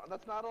not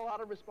a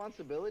lot of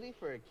responsibility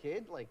for a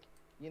kid? Like,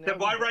 Then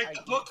why write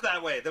the book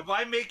that way? Then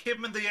why make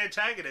him the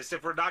antagonist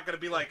if we're not going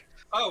to be like,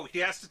 oh, he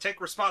has to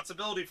take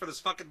responsibility for this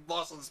fucking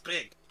loss of this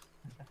pig?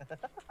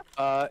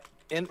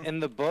 In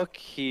the book,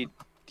 he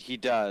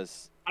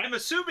does. I'm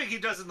assuming he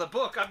does in the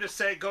book. I'm just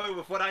saying, going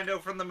with what I know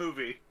from the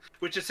movie,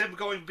 which is him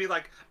going to be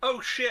like, oh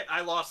shit,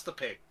 I lost the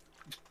pig.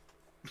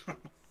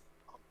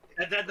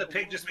 And then the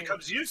pig just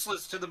becomes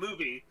useless to the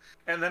movie.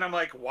 And then I'm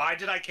like, why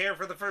did I care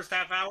for the first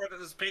half hour that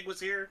this pig was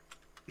here?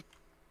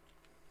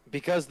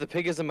 Because the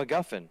pig is a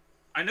MacGuffin.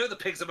 I know the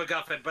pig's a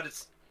MacGuffin, but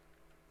it's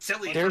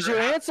silly. There's your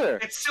answer.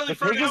 It's silly The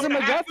for an pig hour is a and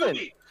a half MacGuffin.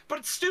 movie. But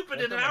it's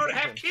stupid in an hour and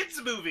a half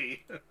kids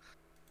movie.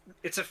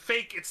 It's a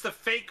fake. It's the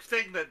fake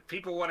thing that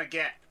people want to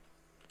get.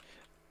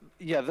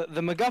 Yeah,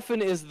 the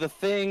MacGuffin is the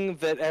thing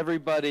that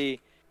everybody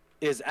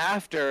is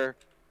after.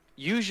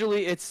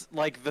 Usually it's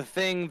like the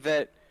thing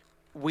that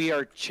we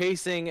are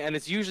chasing, and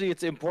it's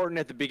important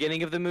at the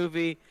beginning of the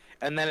movie,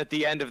 and then at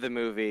the end of the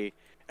movie,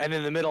 and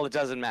in the middle it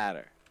doesn't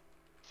matter.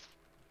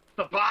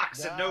 The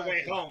box and No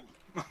Way Home.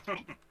 I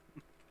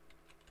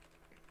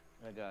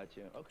got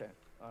you. Okay.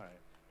 All right.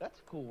 That's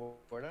a cool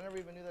word. I never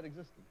even knew that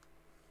existed.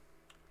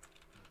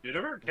 You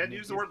never can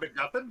use the word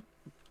MacGuffin?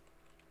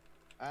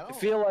 I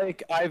feel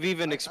like I've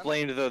even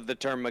explained the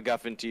term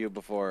MacGuffin to you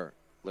before,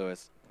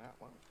 Lewis.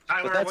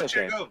 Tyler, But that's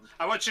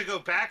I want you to go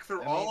back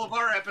through all of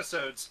our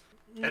episodes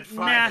and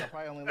find Nah. I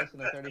probably only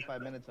listened to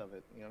 35 minutes of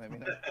it. You know what I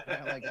mean? I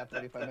only got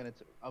 35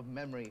 minutes of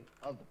memory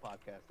of the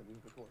podcast that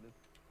we've recorded.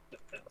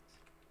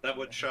 That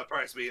wouldn't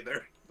surprise me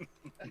either.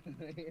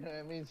 You know what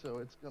I mean? So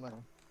it's gonna.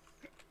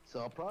 So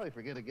I'll probably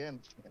forget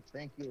again. And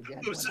thank you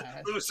again.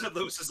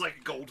 Lewis is like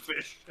a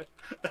goldfish.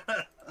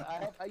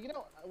 I might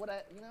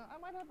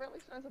have early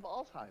signs of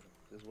Alzheimer's,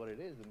 is what it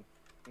is, and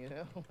you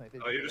know.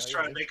 Oh, you're just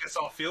trying to make us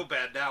all feel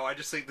bad now. I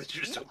just think that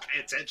you just don't pay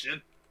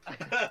attention. I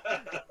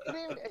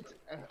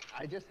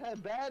just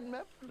had bad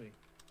memory.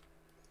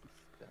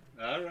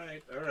 All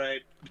right.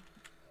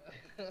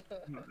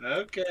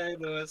 Okay,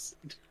 Lewis.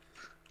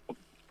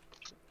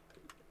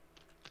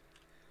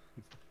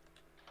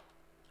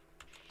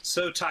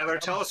 So, Tyler,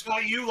 tell us why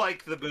you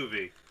like the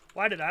movie.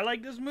 Why did I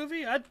like this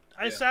movie? I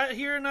sat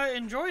here and I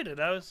enjoyed it.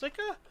 I was like,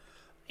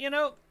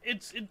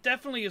 it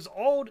definitely is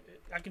old.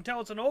 I can tell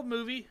it's an old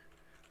movie.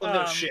 Well,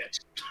 no shit.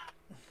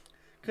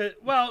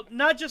 Well,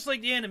 not just like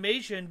the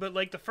animation, but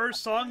like the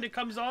first song that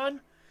comes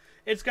on,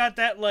 it's got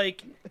that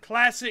like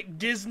classic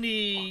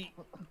Disney,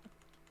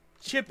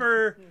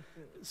 chipper,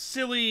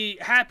 silly,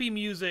 happy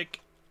music.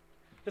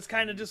 That's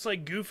kind of just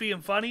like goofy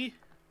and funny.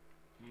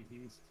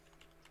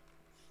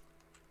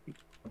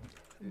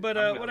 But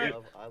I love it.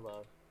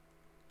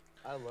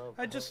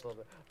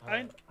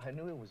 I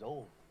knew it was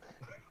old.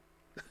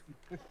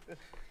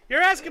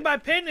 You're asking my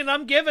opinion.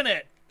 I'm giving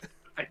it.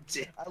 I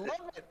did. I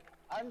love it.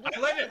 I'm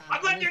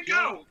letting you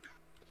go.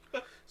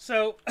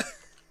 So,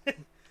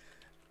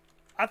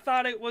 I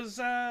thought it was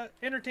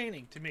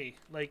entertaining to me.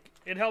 Like,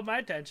 it held my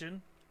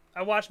attention.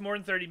 I watched more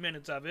than 30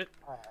 minutes of it.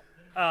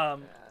 I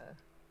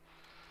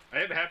am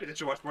happy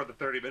that you watched more than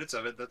 30 minutes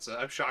of it.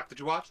 I'm shocked that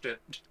you watched it.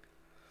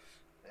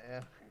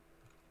 Yeah.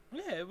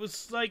 Yeah, it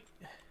was like,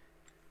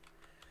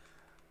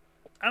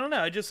 I don't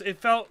know. It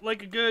felt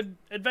like a good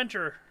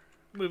adventure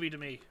movie to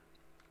me.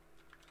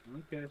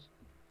 Okay.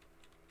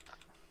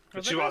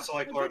 But you also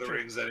like Lord of the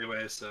Rings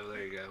anyway, so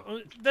there you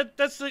go.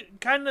 That's the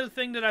kind of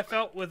thing that I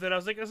felt with it. I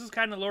was like, this is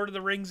kind of Lord of the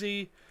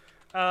Ringsy,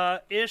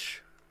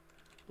 ish.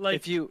 Like,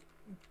 If you,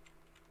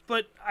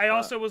 but I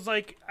also was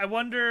like, I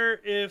wonder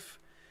if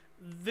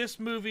this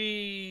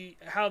movie,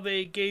 how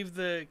they gave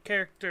the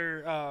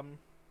character,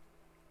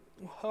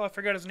 I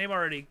forgot his name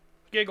already.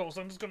 Giggles.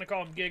 I'm just gonna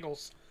call him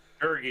Giggles.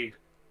 Gorgie,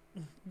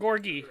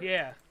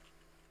 yeah.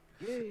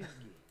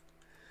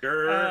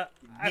 Gorgie.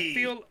 I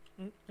feel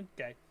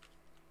okay.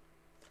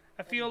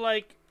 I feel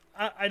like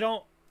I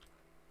don't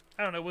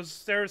know.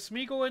 Was there a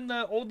Smeagol in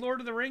the old Lord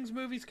of the Rings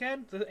movies,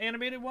 Ken? The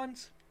animated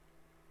ones?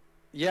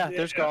 yeah,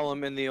 there's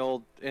Gollum in the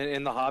old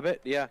in the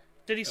Hobbit. Yeah.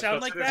 Did he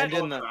sound like that?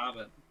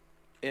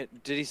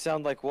 Did he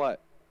sound like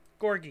what?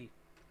 Gorgie.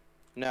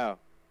 No.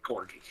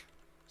 Gorgie.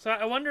 So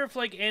I wonder if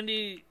like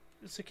Andy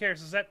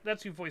Serkis,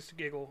 that's who voiced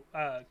Giggles,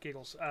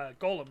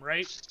 Golem,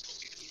 right?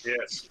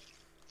 Yes.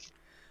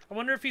 I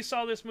wonder if he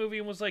saw this movie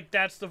and was like,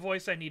 "That's the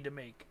voice I need to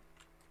make."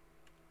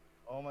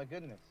 Oh my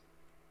goodness.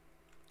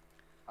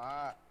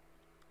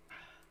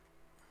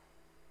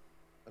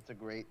 That's a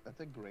great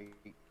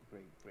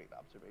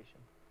observation.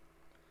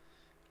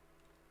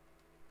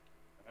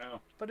 Oh.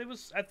 But it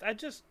was,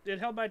 it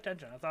held my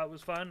attention. I thought it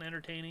was fun,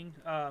 entertaining.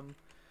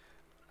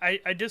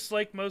 I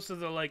dislike most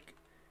of the like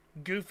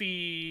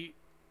goofy,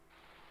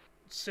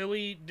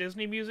 silly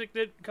Disney music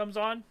that comes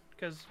on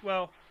because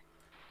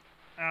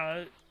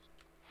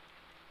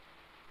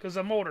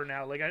I'm older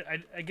now. Like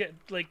I get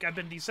like I've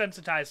been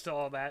desensitized to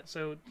all that.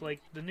 So like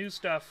the new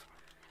stuff,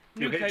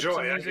 new You hate types joy, of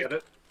I music. get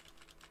it.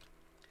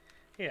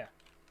 Yeah.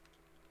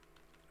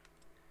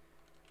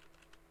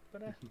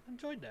 But I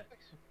enjoyed that.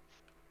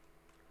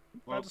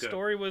 Well, The good.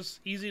 story was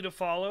easy to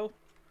follow.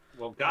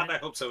 Well, God, I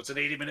hope so. It's an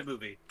 80-minute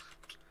movie.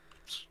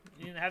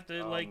 You didn't have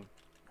to like.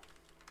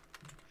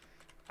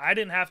 I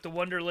didn't have to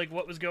wonder like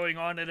what was going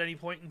on at any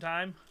point in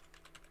time.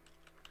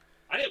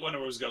 I didn't wonder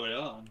what was going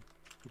on.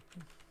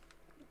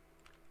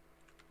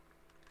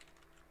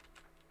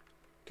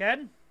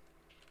 Ken,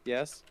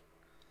 Yes.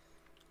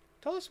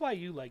 tell us why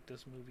you like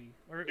this movie.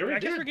 Or Yeah, we I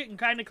guess did. we're getting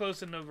kind of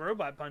close into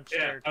Robot Punch Yeah,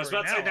 territory I was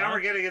about to say, now huh? we're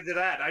getting into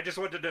that. I just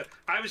wanted to...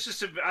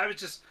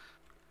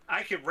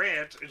 I could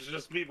rant. It's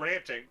just me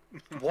ranting.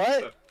 What?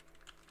 So,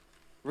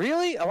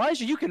 Really,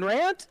 Elijah? You can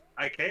rant? Well,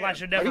 I I can.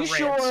 should Are never you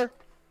rant. sure?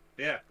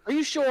 Yeah. Are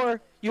you sure?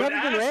 You But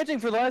haven't been ask- ranting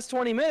for the last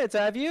 20 minutes,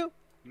 have you?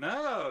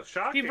 No,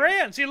 shocking. He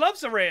rants. He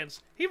loves the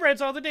rants. He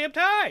rants all the damn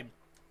time.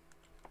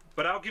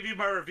 But I'll give you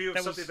my review of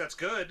That something was- that's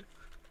good.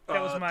 that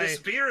was my- This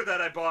beer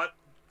that I bought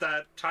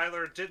that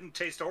Tyler didn't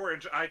taste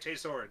orange, I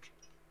taste orange.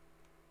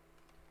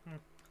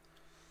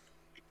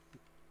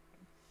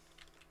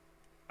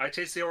 I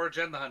taste the orange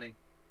and the honey.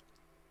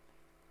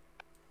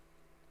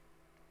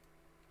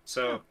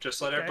 So,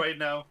 just let okay. everybody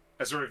know,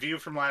 as a review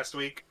from last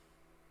week,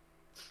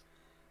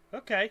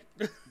 Okay.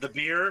 the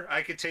beer,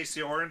 I could taste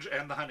the orange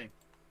and the honey.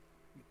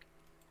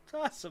 It's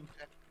awesome.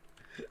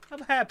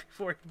 I'm happy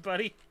for you,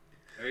 buddy.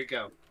 There you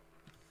go.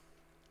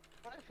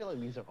 I feel like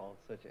these are all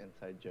such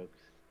inside jokes.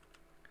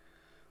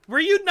 Were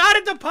you not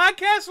at the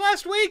podcast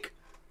last week?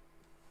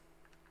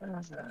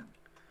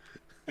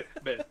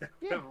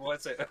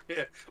 What's it?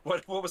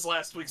 What was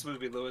last week's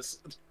movie, Lewis?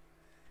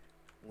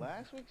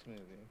 Last week's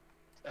movie,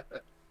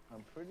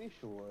 I'm pretty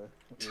sure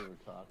we were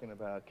talking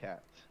about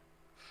cats.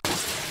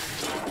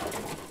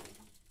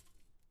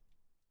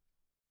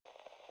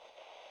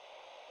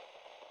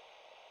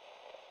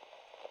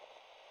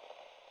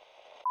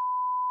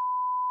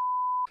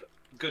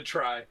 Good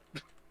try.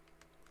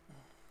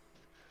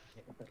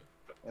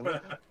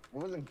 It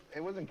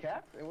wasn't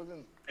cats. It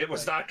wasn't. It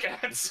was not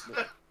cats.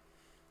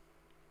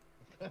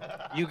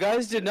 You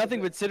guys did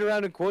nothing but sit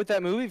around and quote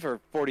that movie for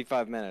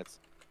 45 minutes.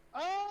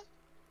 Oh,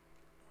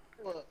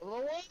 the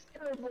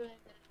Wonder Boy.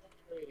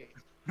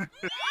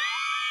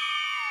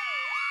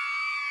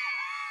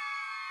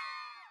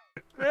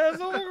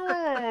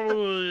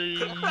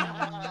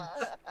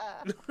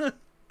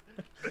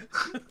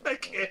 I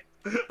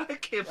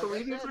can't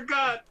believe you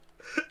forgot.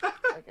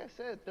 Like I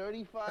said,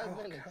 35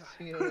 minutes.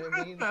 You know what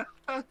I mean?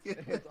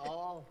 It's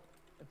all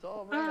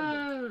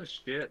random. Oh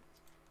shit.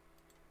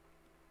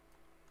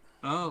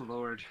 Oh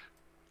Lord.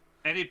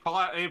 Any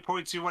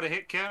points you want to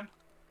hit, Ken?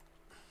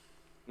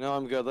 No,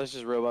 I'm good. Let's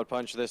just robot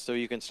punch this so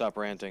you can stop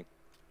ranting.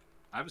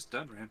 I was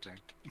done ranting.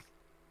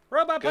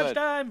 Robot Punch Good.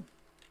 time.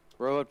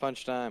 Robot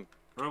punch time.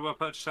 Robot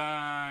punch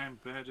time.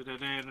 Who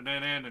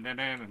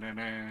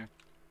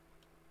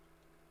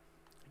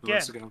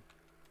wants to go?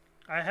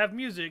 I have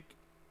music.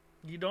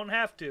 You don't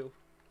have to.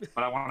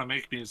 But I want to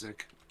make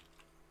music.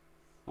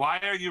 Why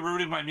are you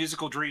ruining my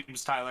musical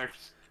dreams, Tyler?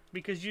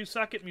 Because you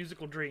suck at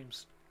musical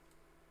dreams.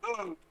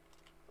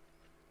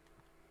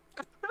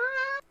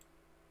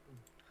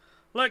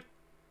 Look,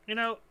 you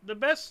know, the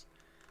best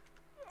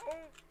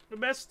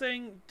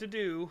thing to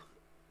do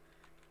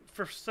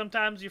for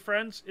sometimes your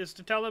friends is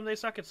to tell them they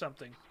suck at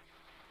something.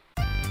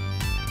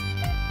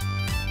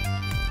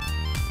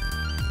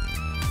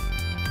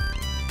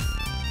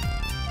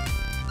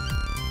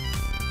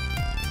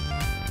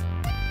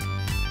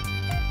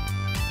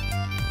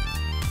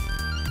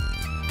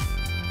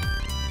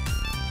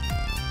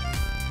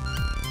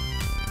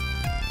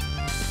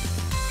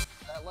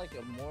 Is that like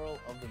a moral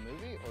of the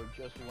movie or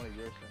just one of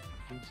your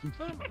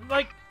things?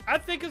 Like, I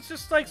think it's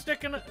just like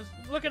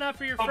looking out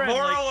for your The friend.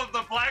 moral of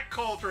the Black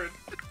Cauldron.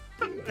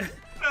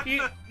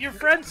 Your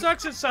friend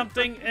sucks at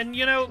something, and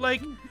you know,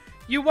 like,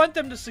 you want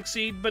them to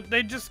succeed, but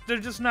they're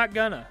just not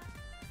gonna.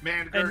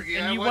 Man, And- Gergie,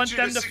 and I you want want you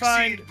them to to succeed,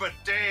 find- but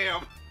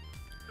damn.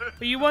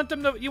 But you want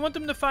them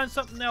to find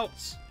something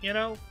else, you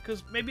know,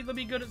 because maybe they'll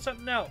be good at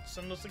something else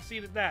and they'll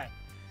succeed at that,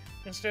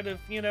 instead of,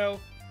 you know,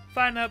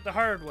 finding out the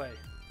hard way.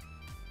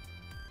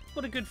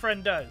 What a good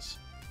friend does.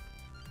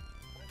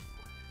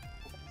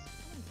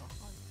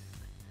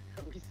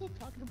 Are we still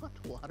talking about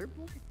the water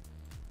boy?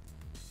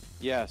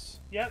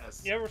 Yes. Yep.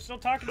 Yes. Yeah, we're still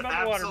talking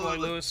about the water boy,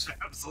 Lewis.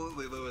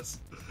 Absolutely, Lewis.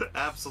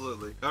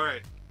 Absolutely. All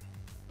right.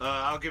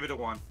 I'll give it a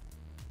 1.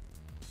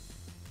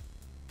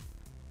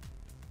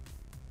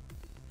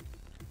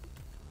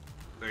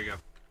 There you go.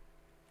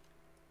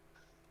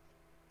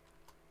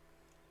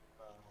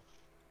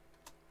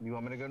 You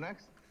want me to go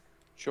next,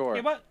 Sure.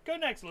 Yeah, what? Go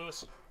next,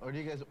 Lewis. or do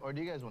you guys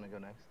want to go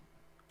next?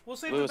 We'll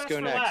save Lewis, the best go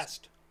for next.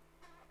 last.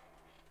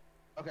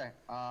 Okay.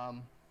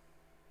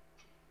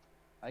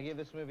 I gave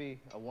this movie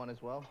a 1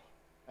 as well.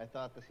 I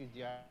thought the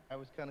CGI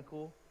was kind of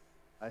cool.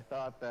 I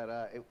thought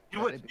that You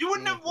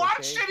wouldn't have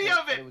watched any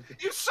of it.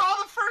 You saw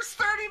the first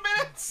 30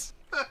 minutes.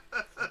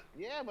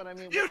 Yeah, but I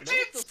mean, You there was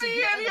didn't still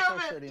see CGI in any the of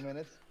first it. 30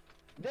 minutes.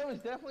 There was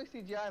definitely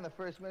CGI in the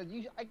first minute.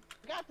 I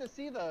got to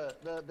see the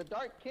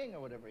Dark King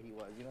or whatever he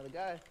was. You know, the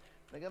guy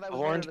that was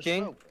Orange made of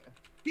King? smoke.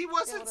 He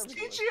wasn't whatever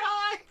he was.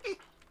 CGI.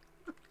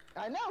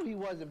 I know he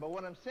wasn't, but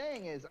what I'm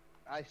saying is,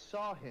 I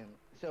saw him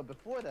So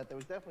before that, there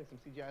was definitely some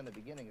CGI in the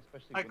beginning,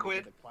 especially I when they did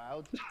quit. the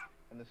clouds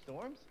and the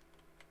storms.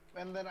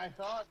 And then I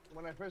thought,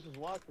 when I first was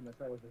watching this,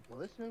 I was like, well,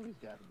 this movie's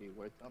got to be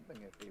worth something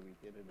if they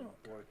redid it in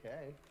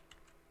 4K.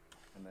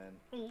 And then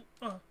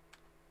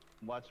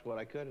watched what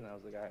I could, and I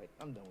was like, all right,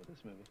 I'm done with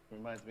this movie. It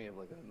reminds me of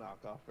like a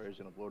knockoff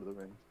version of Lord of the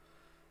Rings.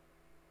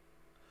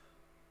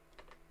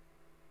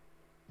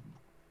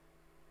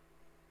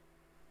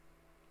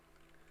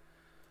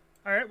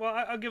 All right, well,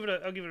 I'll give it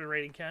a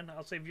rating, Ken.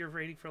 I'll save your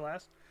rating for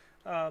last.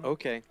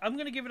 Okay. I'm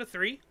gonna give it a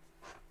 3.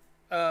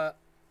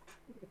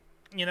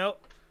 You know,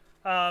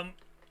 I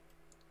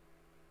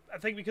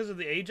think because of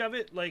the age of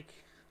it, like,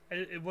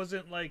 it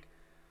wasn't like,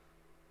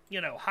 you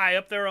know, high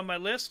up there on my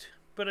list,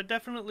 but I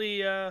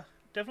definitely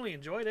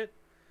enjoyed it.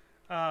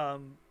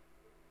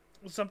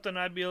 Something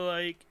I'd be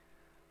like,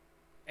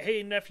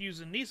 hey,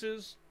 nephews and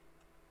nieces,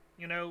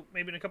 you know,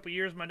 maybe in a couple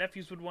years my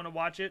nephews would want to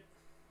watch it.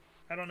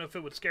 I don't know if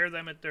it would scare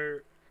them at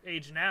their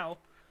age now.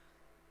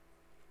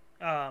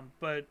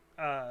 But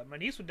my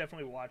niece would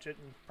definitely watch it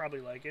and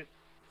probably like it.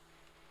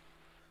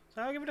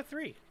 So I'll give it a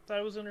 3. Thought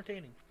it was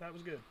entertaining. Thought it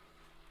was good.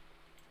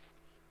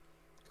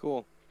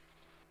 Cool.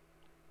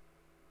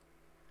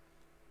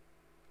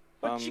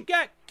 What you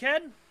got,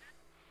 Ken?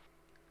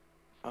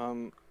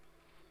 I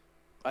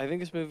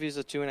think this movie is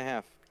a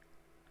 2.5.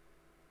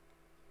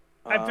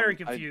 I'm very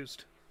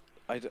confused.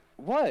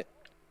 What?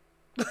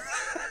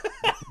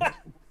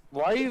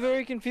 Why are you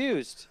very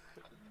confused?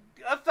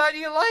 I thought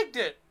you liked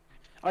it.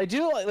 I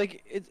do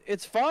like it.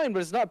 It's fine,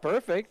 but it's not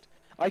perfect.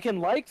 I can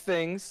like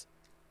things,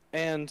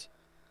 and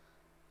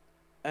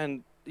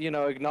you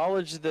know,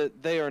 acknowledge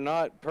that they are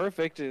not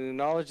perfect and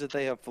acknowledge that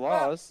they have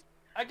flaws.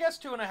 I guess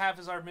 2.5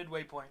 is our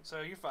midway point,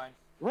 so you're fine.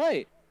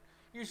 Right.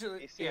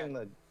 Usually, You see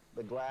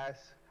the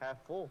glass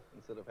half full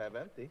instead of half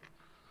empty.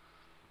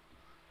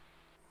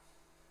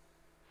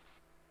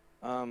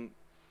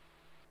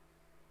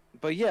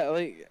 But yeah,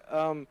 like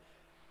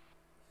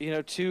you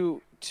know,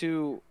 to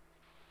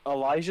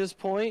Elijah's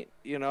point,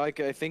 you know, I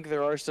think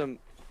there are some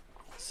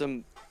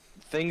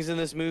things in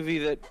this movie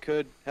that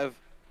could have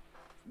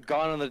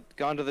gone to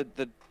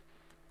the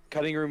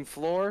cutting room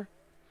floor.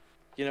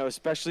 You know,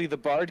 especially the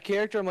Bard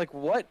character. I'm like,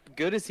 what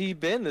good has he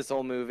been this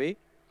whole movie?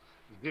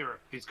 0.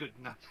 He's good at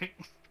nothing.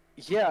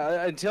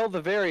 Yeah, until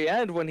the very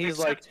end when he's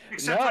Except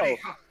no, when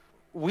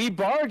we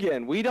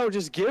bargain. We don't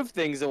just give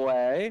things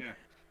away.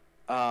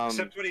 Yeah.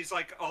 Except when he's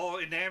like all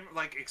enamored,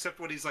 like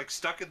except when he's like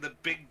stuck in the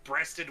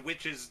big-breasted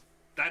witches.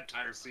 That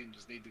entire scene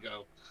just need to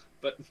go.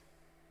 But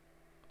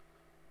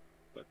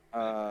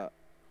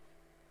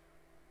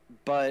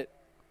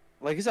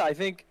like I said, I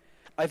think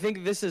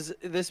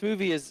this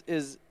movie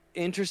is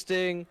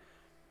interesting.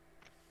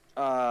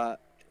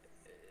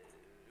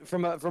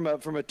 From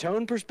a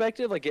tone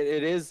perspective, like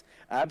it is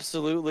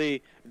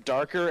absolutely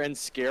darker and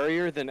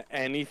scarier than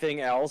anything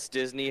else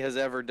Disney has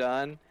ever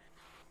done.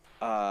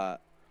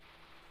 At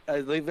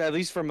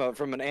least from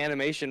an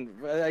animation,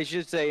 I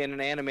should say, in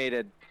an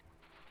animated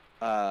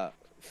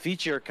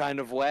feature kind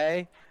of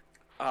way.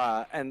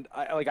 And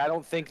I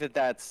don't think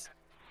that's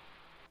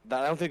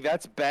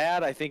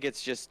bad. I think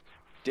it's just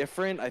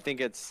different. I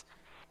think it's,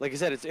 like I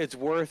said, it's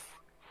worth.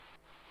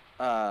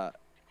 I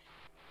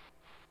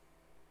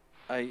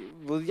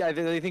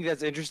think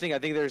that's interesting. I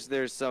think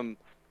there's some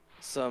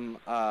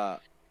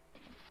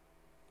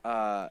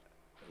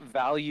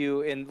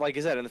value in, like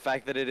I said, in the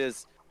fact that it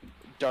is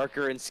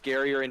darker and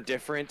scarier and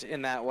different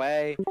in that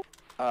way.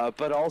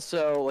 But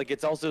also, like,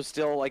 it's also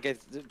still like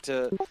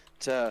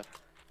to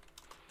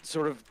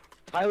sort of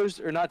Tyler's,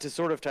 or not to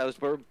sort of Tyler's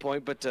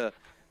point, but to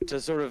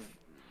sort of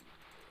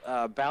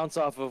bounce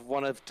off of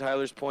one of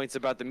Tyler's points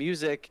about the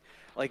music.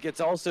 Like,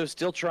 it's also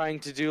still trying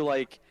to do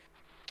like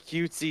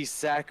cutesy,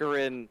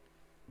 saccharine,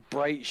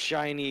 bright,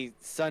 shiny,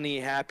 sunny,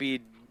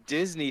 happy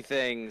Disney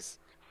things,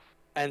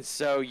 and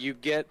so you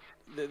get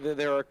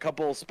there are a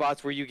couple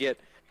spots where you get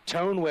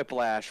tone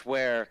whiplash,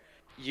 where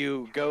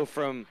you go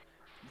from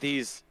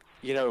these,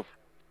 you know,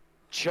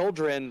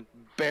 children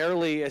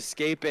barely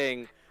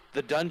escaping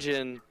the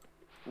dungeon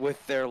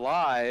with their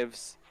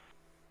lives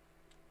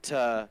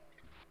to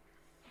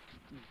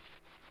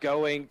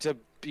going to,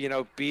 you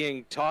know,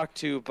 being talked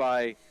to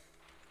by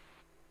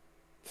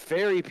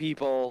fairy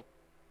people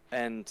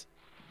and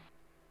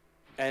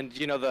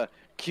you know, the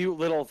cute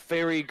little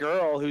fairy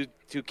girl who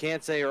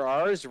can't say her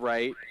R's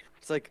right.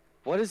 It's like,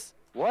 what? This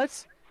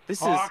is,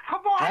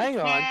 come on, hang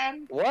man.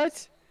 on,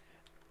 what?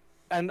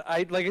 And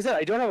like I said,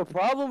 I don't have a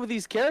problem with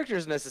these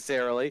characters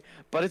necessarily,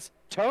 but it's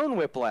tone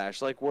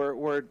whiplash. Like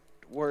we're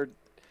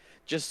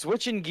just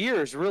switching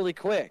gears really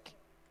quick.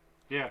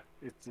 Yeah,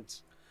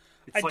 it's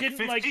I like didn't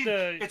 15, like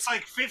the. It's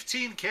like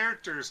 15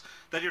 characters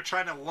that you're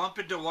trying to lump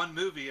into one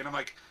movie, and I'm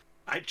like,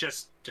 I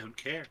just don't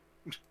care.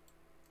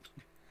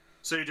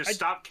 So you just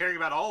stop caring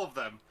about all of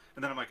them,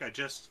 and then I'm like, I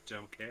just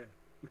don't care.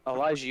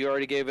 Elijah, you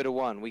already gave it a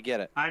 1. We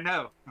get it. I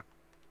know.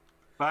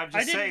 But I'm I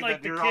just didn't saying like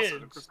that the you're also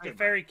kids, the the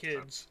fairy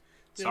kids.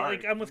 So, sorry.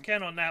 Like, I'm with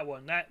Ken on that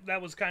one.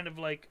 That was kind of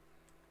like,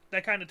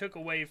 that kind of took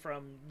away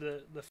from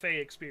the Fae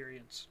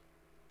experience.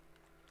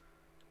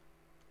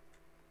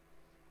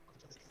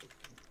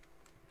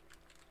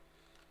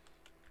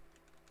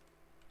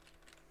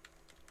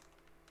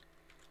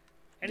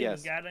 Anyone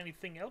got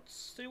anything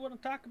else they want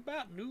to talk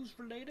about? News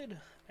related?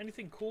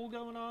 Anything cool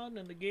going on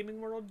in the gaming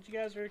world you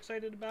guys are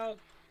excited about?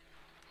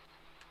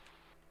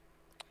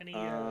 Any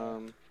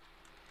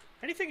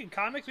anything in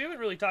comics? We haven't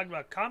really talked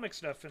about comic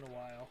stuff in a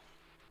while.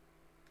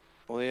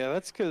 Well, yeah,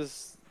 that's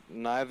because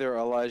neither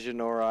Elijah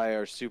nor I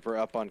are super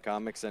up on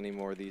comics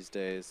anymore these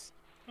days.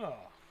 Oh.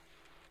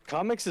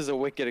 Comics is a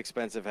wicked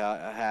expensive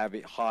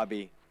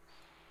hobby.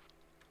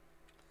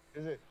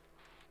 Is it?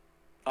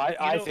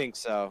 I think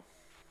so.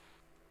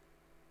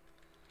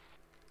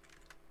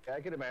 Yeah,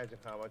 I can imagine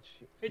how much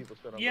people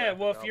spend on. Yeah,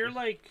 well, if graphic you're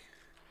novels.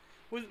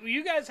 like,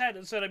 you guys had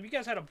it set up. You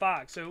guys had a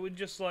box, so it would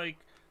just like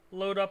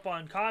load up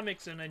on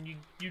comics, and then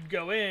you'd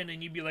go in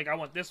and you'd be like, I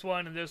want this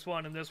one and this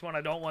one and this one.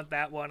 I don't want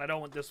that one. I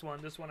don't want this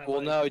one. This one I Well,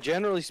 like. no,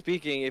 generally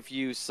speaking, if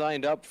you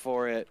signed up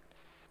for it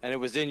and it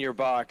was in your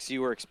box,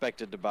 you were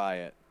expected to buy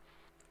it.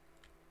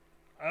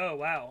 Oh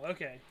wow.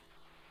 Okay.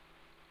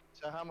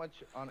 So how much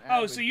on average?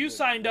 Oh, so you is it-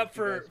 signed what up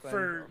you guys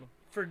for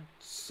spend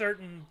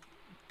certain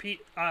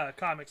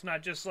comics,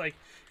 not just like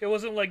it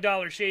wasn't like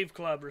Dollar Shave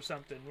Club or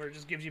something where it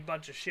just gives you a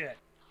bunch of shit.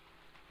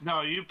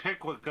 No, you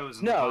pick what goes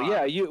in the No,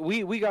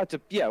 box.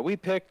 yeah, we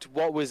picked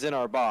what was in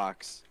our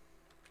box,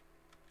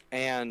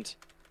 and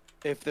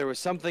if there was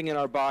something in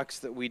our box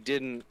that we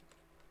didn't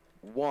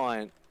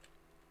want,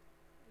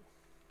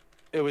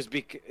 it was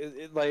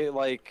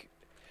like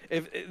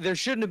if there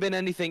shouldn't have been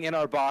anything in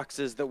our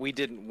boxes that we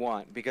didn't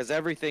want, because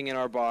everything in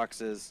our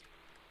boxes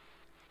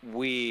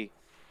we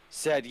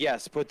said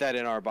yes, put that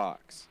in our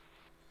box.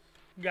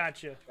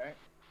 Gotcha. Okay.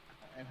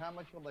 And how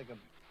much would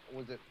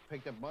was it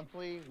picked up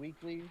monthly,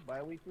 weekly,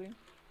 bi-weekly?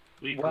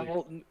 Weekly.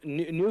 Well,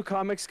 new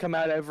comics come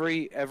out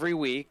every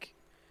week.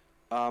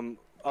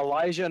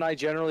 Elijah and I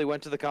generally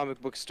went to the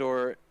comic book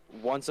store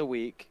once a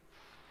week.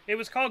 It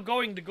was called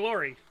Going to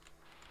Glory.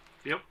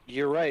 Yep.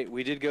 You're right,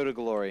 we did go to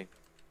Glory.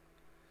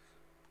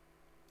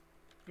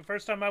 The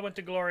first time I went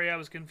to Glory, I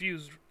was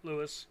confused,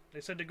 Lewis.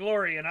 They said to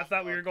Glory, and I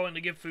thought we were going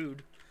to get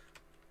food.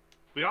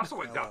 We also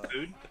went and got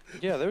food.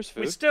 Yeah, there's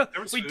food.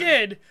 We food.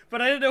 did, but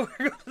I didn't know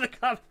we were going to the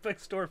comic book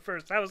store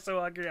first. I was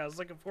so hungry. I was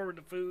looking forward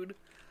to food.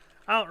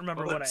 I don't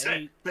remember what I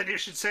ate. Then you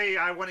should say,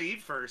 I want to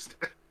eat first.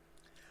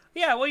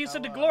 Yeah, well, you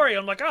said to Glory.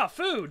 I'm like,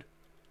 food.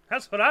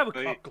 That's what I would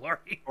call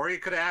Glory. Or you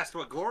could have asked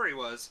what glory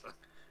was.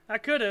 I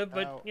could have,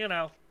 but, you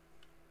know.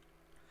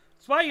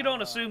 It's why you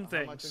don't assume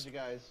things. How much would you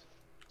guys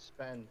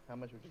spend? How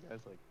much would you guys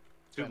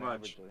Too spend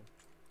much.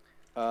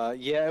 averagely?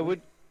 Yeah, it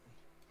would.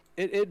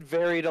 It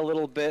varied a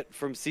little bit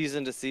from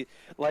season to season.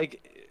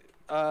 Like,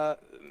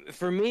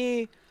 for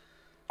me,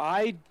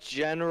 I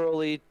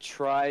generally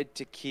tried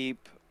to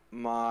keep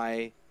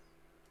my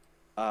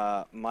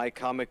my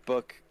comic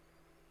book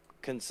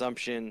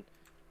consumption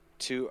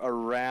to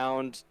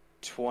around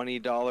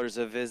 $20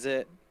 a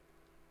visit,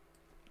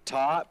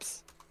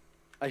 tops.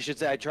 I should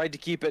say I tried to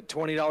keep it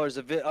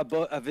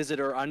 $20 a visit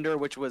or under,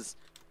 which was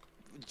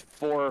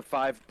 4 or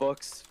 5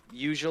 books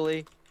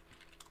usually.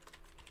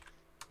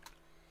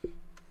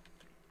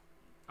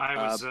 I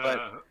was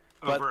but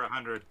over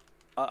 100.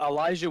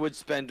 Elijah would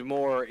spend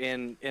more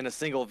in a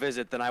single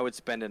visit than I would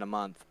spend in a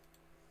month.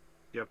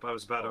 Yep, I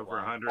was about over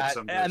 100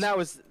 some days. And that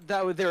was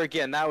there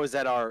again. That was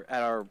at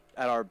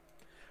our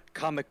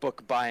comic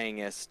book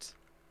buyingest.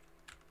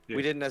 Yeah.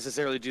 We didn't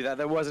necessarily do that.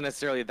 That wasn't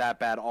necessarily that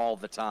bad all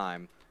the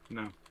time.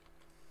 No.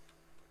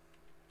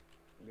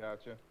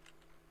 Gotcha.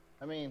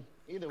 I mean,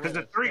 either way. Because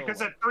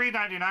at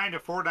 $3.99 to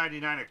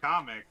 $4.99 a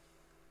comic.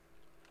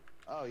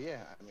 Oh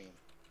yeah, I mean,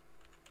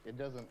 it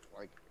doesn't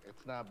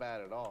it's not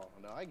bad at all.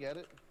 No, I get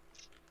it.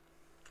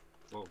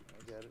 Well,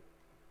 I get it.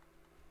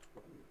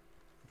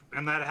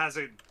 and that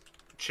hasn't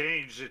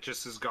changed. It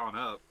just has gone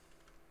up.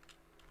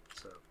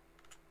 So.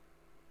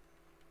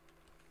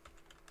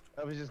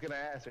 I was just gonna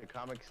ask, are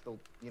comics still,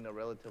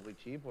 relatively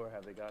cheap, or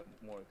have they gotten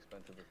more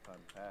expensive as time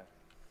passed?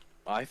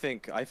 I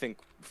think $4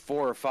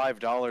 or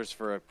 $5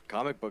 for a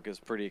comic book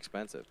is pretty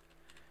expensive.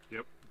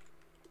 Yep.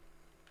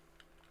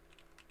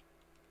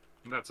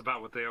 And that's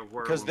about what they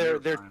were. Because they're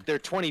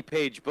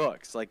 20-page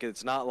books. Like,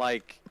 it's not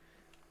like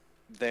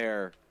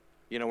they're,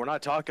 we're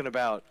not talking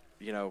about,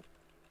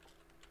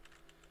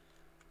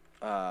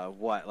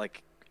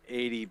 like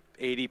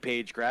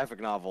 80-page graphic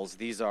novels.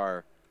 These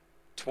are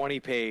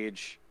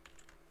 20-page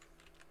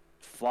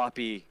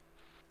floppy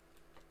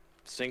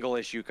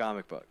single-issue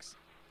comic books.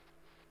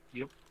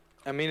 Yep.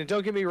 I mean, and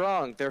don't get me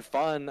wrong, they're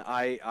fun.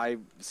 I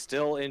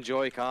still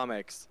enjoy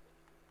comics.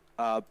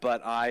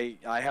 But I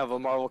have a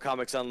Marvel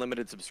Comics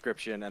Unlimited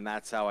subscription, and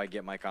that's how I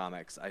get my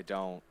comics. I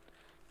don't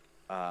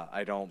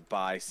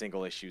buy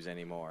single issues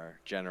anymore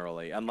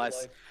generally,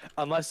 unless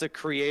a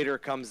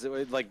creator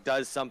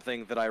does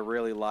something that I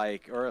really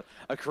like, or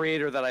a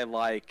creator that I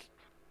like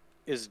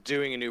is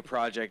doing a new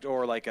project,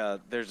 or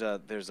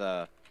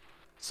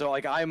so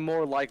I'm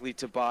more likely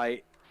to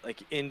buy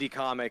like indie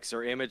comics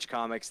or Image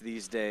Comics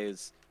these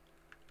days.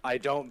 I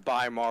don't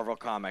buy Marvel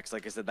Comics.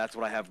 Like I said, that's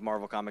what I have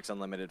Marvel Comics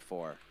Unlimited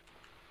for.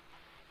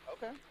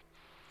 Okay.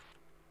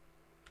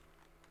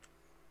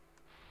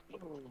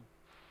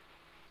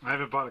 I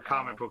haven't bought a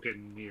comic book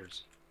in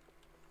years.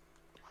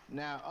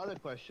 Now, other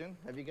question: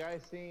 have you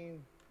guys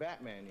seen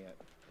Batman yet?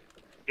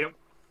 Yep.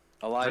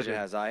 Elijah Okay.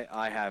 has.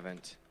 I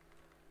haven't.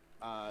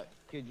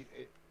 Could you?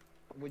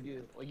 Would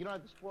you? Like, you don't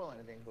have to spoil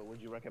anything, but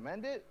would you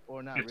recommend it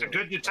or not? It's really? a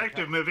good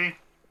detective movie.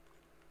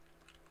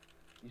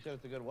 You said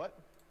it's a good what?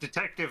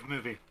 Detective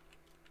movie.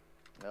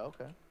 Oh,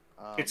 okay.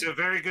 It's a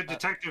very good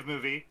detective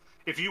movie.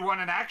 If you want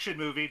an action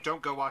movie,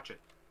 don't go watch it.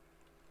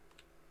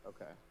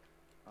 Okay.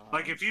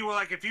 Like if you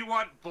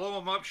want blow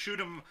them up, shoot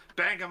them,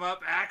 bang them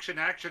up, action,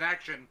 action,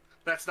 action.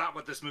 That's not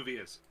what this movie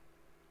is.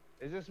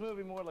 Is this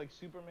movie more like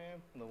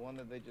Superman, the one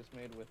that they just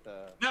made with?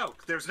 No,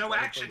 there's no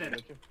action in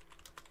it.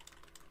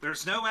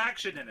 There's no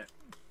action in it.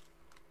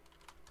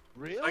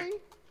 Really?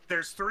 Like,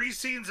 there's 3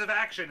 scenes of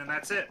action and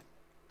that's it.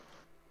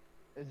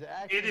 Is the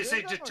action? It is good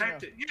a though, or no?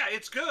 detective. Yeah,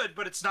 it's good,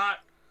 but it's not.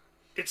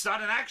 It's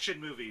not an action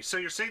movie. So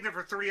you're sitting there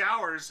for 3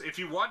 hours. If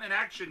you want an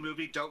action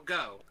movie, don't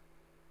go.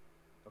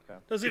 Okay.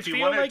 Does it If you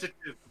feel want like? it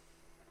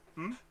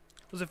to,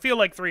 Does it feel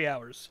like 3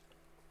 hours?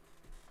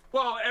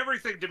 well,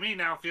 everything to me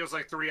now feels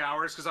like 3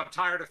 hours because I'm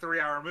tired of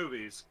 3-hour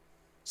movies.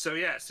 So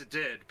yes, it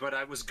did, but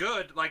it was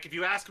good. Like if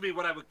you ask me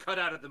what I would cut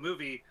out of the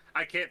movie,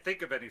 I can't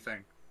think of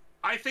anything.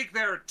 I think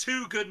there are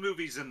 2 good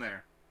movies in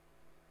there.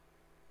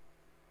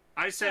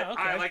 I said Oh,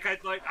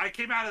 okay. I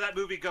came out of that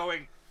movie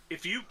going,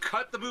 if you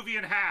cut the movie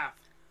in half,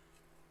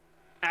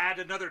 add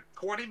another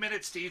 20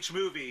 minutes to each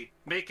movie,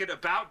 make it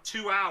about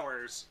 2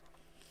 hours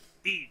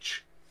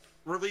each,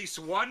 release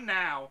one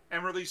now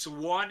and release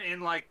one in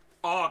like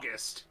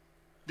August,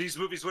 these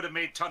movies would have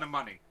made a ton of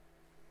money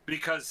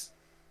because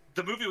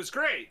the movie was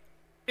great.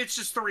 It's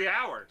just 3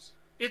 hours.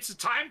 It's a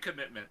time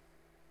commitment.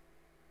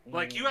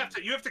 Like you have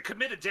to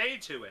commit a day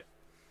to it.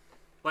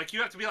 Like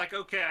you have to be like,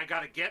 okay, I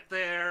got to get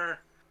there.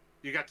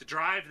 You got to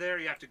drive there.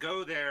 You have to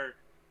go there.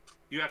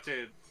 You have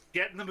to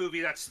get in the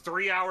movie. That's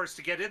 3 hours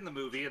to get in the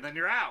movie, and then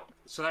you're out.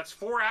 So that's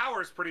 4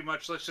 hours pretty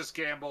much. Let's just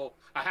gamble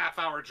a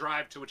half-hour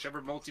drive to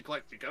whichever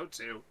multiplex you go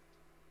to.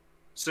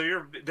 So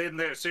you're then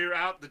there. So you're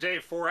out the day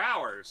 4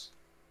 hours.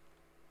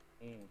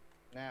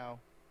 Now,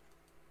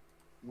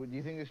 do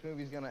you think this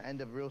movie's gonna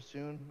end up real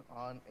soon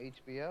on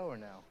HBO or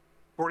no?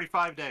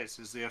 45 days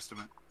is the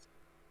estimate.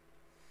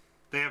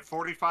 They have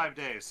 45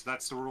 days.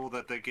 That's the rule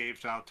that they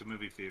gave out to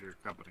movie theater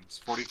companies.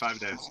 45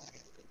 days.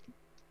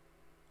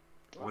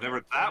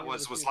 Whatever that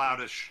was loud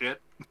as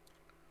shit.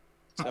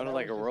 Sounded that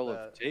like a was roll just,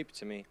 of tape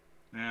to me.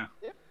 Yeah.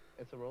 Yep,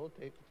 it's a roll of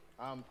tape.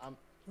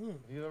 If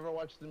you've ever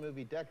watched the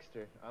movie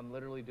Dexter, I'm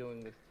literally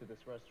doing this to this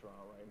restaurant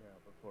right now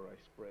before I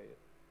spray it.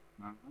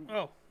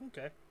 Oh,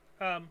 okay.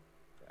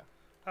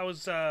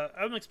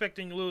 I'm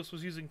expecting Lewis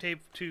was using tape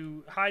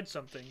to hide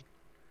something.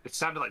 It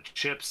sounded like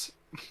chips.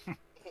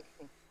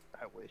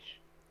 I wish.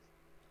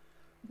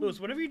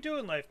 Lewis, whatever you do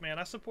in life, man,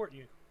 I support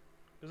you.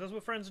 Because that's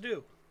what friends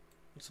do.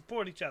 We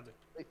support each other.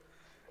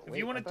 If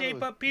you want to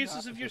tape up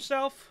pieces of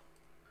yourself,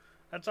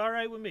 that's all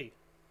right with me.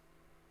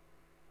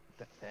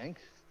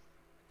 Thanks.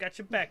 Got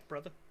your back,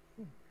 brother.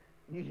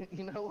 You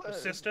know what?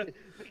 Sister.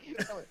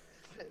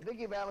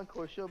 Vicky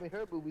Valancourt showed me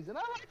her boobies, and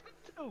I like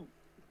them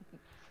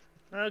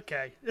too.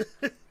 Okay.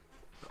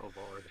 Oh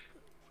Lord.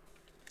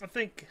 I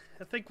think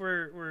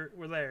we're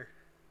there.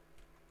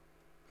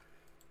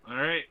 All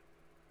right.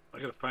 I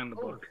gotta find the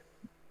book.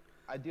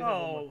 I do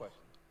have one more question.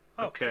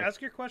 Oh, Okay.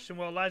 ask your question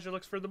while Elijah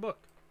looks for the book.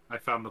 I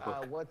found the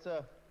book.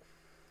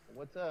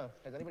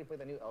 Has anybody played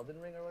the new Elden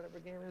Ring or whatever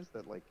game it is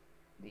that like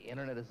the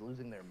internet is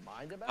losing their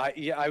mind about?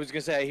 Yeah, I was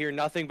gonna say I hear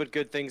nothing but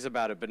good things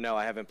about it, but no,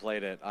 I haven't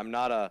played it. I'm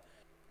not a.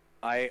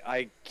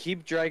 I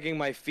keep dragging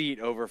my feet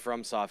over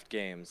FromSoft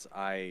games.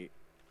 I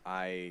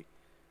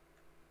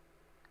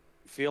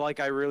feel like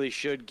I really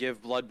should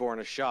give Bloodborne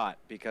a shot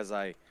because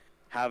I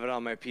have it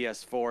on my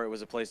PS4. It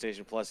was a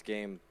PlayStation Plus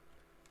game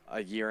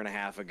a year and a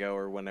half ago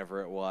or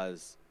whenever it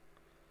was.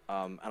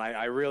 And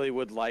I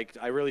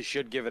really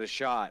should give it a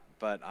shot,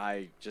 but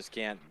I just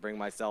can't bring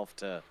myself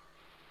to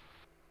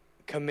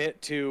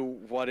commit to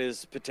what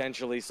is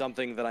potentially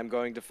something that I'm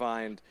going to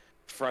find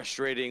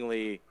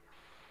frustratingly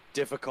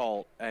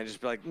difficult and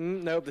just be like,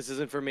 nope, this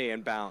isn't for me,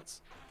 and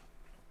bounce.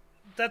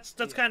 That's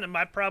kind of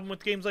my problem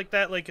with games like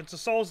that. Like, it's a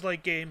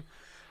Souls-like game,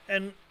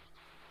 and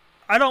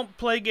I don't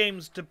play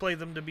games to play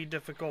them to be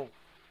difficult.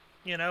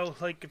 You know,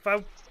 like if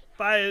I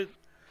buy a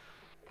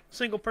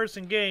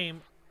single-person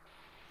game,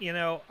 you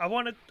know, I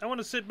want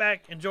to sit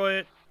back, enjoy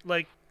it.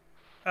 Like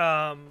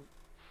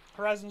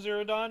Horizon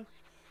Zero Dawn,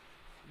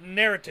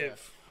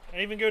 narrative.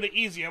 I even go to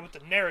easy with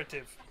the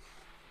narrative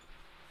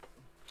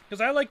because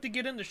I like to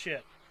get into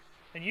shit,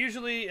 and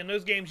usually in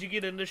those games you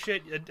get into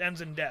shit, it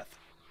ends in death.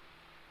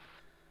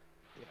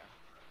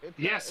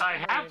 Yes, I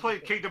have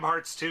played Kingdom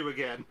Hearts 2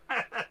 again.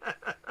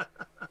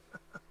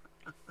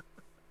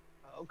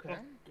 Okay.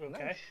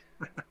 Okay.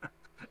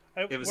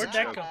 It was Where'd a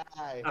that joke. come?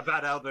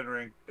 About Elden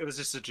Ring. It was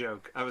just a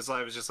joke. I was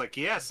just like,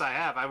 yes, I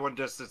have. I wanted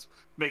just to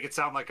make it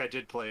sound like I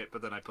did play it,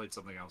 but then I played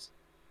something else.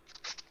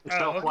 It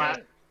fell okay.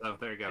 flat. So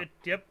there you go.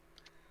 Yep.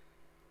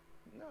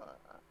 No,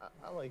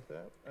 I like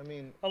that. I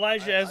mean,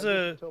 Elijah, as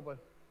a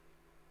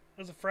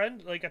a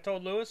friend, like I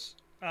told Lewis,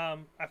 I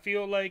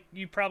feel like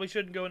you probably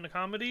shouldn't go into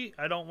comedy.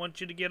 I don't want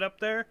you to get up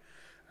there.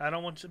 I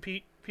don't want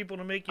people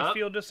to make you Oh.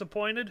 feel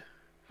disappointed.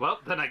 Well,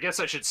 then I guess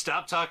I should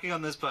stop talking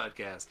on this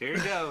podcast. Here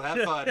you go.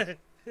 Have fun.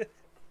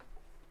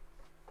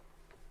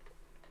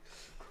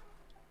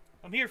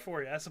 I'm here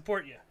for you. I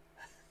support you.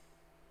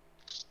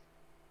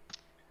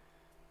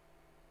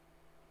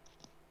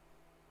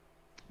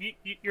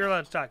 You're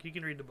allowed to talk. You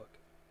can read the book.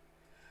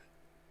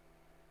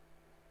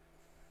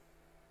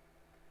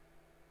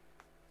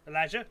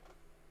 Elijah?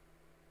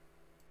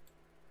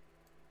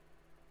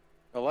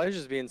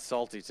 Elijah's being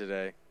salty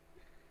today.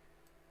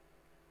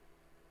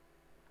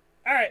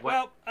 All right,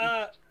 What?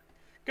 well,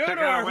 go Check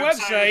to out our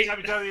website.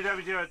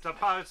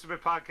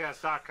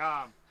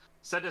 www.thepostermanpodcast.com.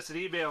 Send us an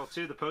email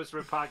to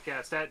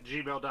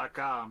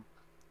thepostermanpodcast@gmail.com.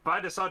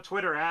 Find us on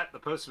Twitter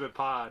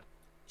 @thepostermanpod.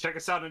 Check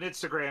us out on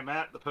Instagram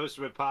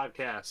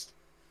 @thepostermanpodcast.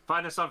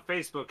 Find us on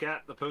Facebook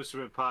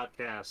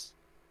 @thepostermanpodcast.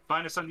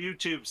 Find us on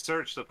YouTube,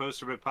 search The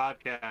Posterman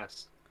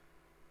Podcast.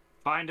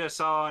 Find us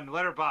on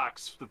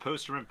Letterboxd, The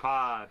Posterman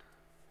Pod.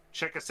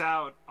 Check us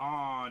out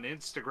on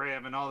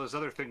Instagram and all those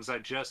other things I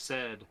just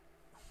said.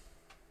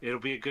 It'll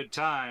be a good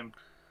time.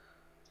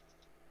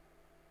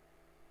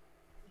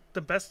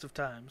 The best of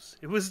times.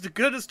 It was the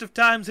goodest of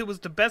times. It was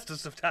the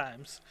bestest of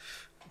times.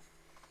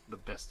 The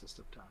bestest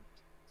of times.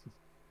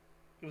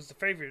 It was the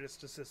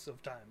favoritest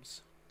of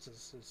times.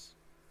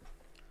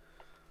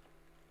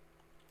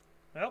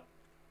 Well,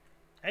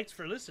 thanks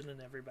for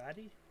listening,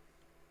 everybody.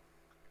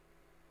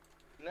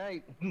 Good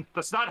night.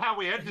 That's not how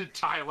we ended,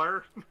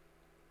 Tyler.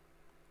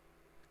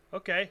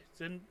 Okay,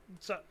 then.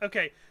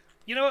 Okay,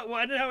 you know what? We'll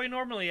end it how we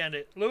normally end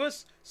it.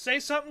 Lewis, say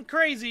something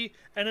crazy,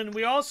 and then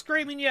we all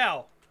scream and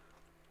yell.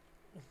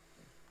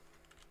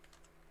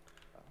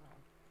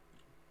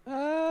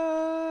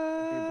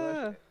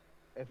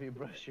 If you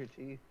brush your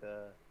teeth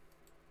a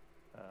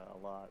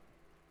lot,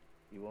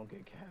 you won't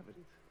get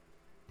cavities.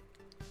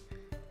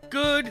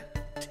 Good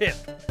tip.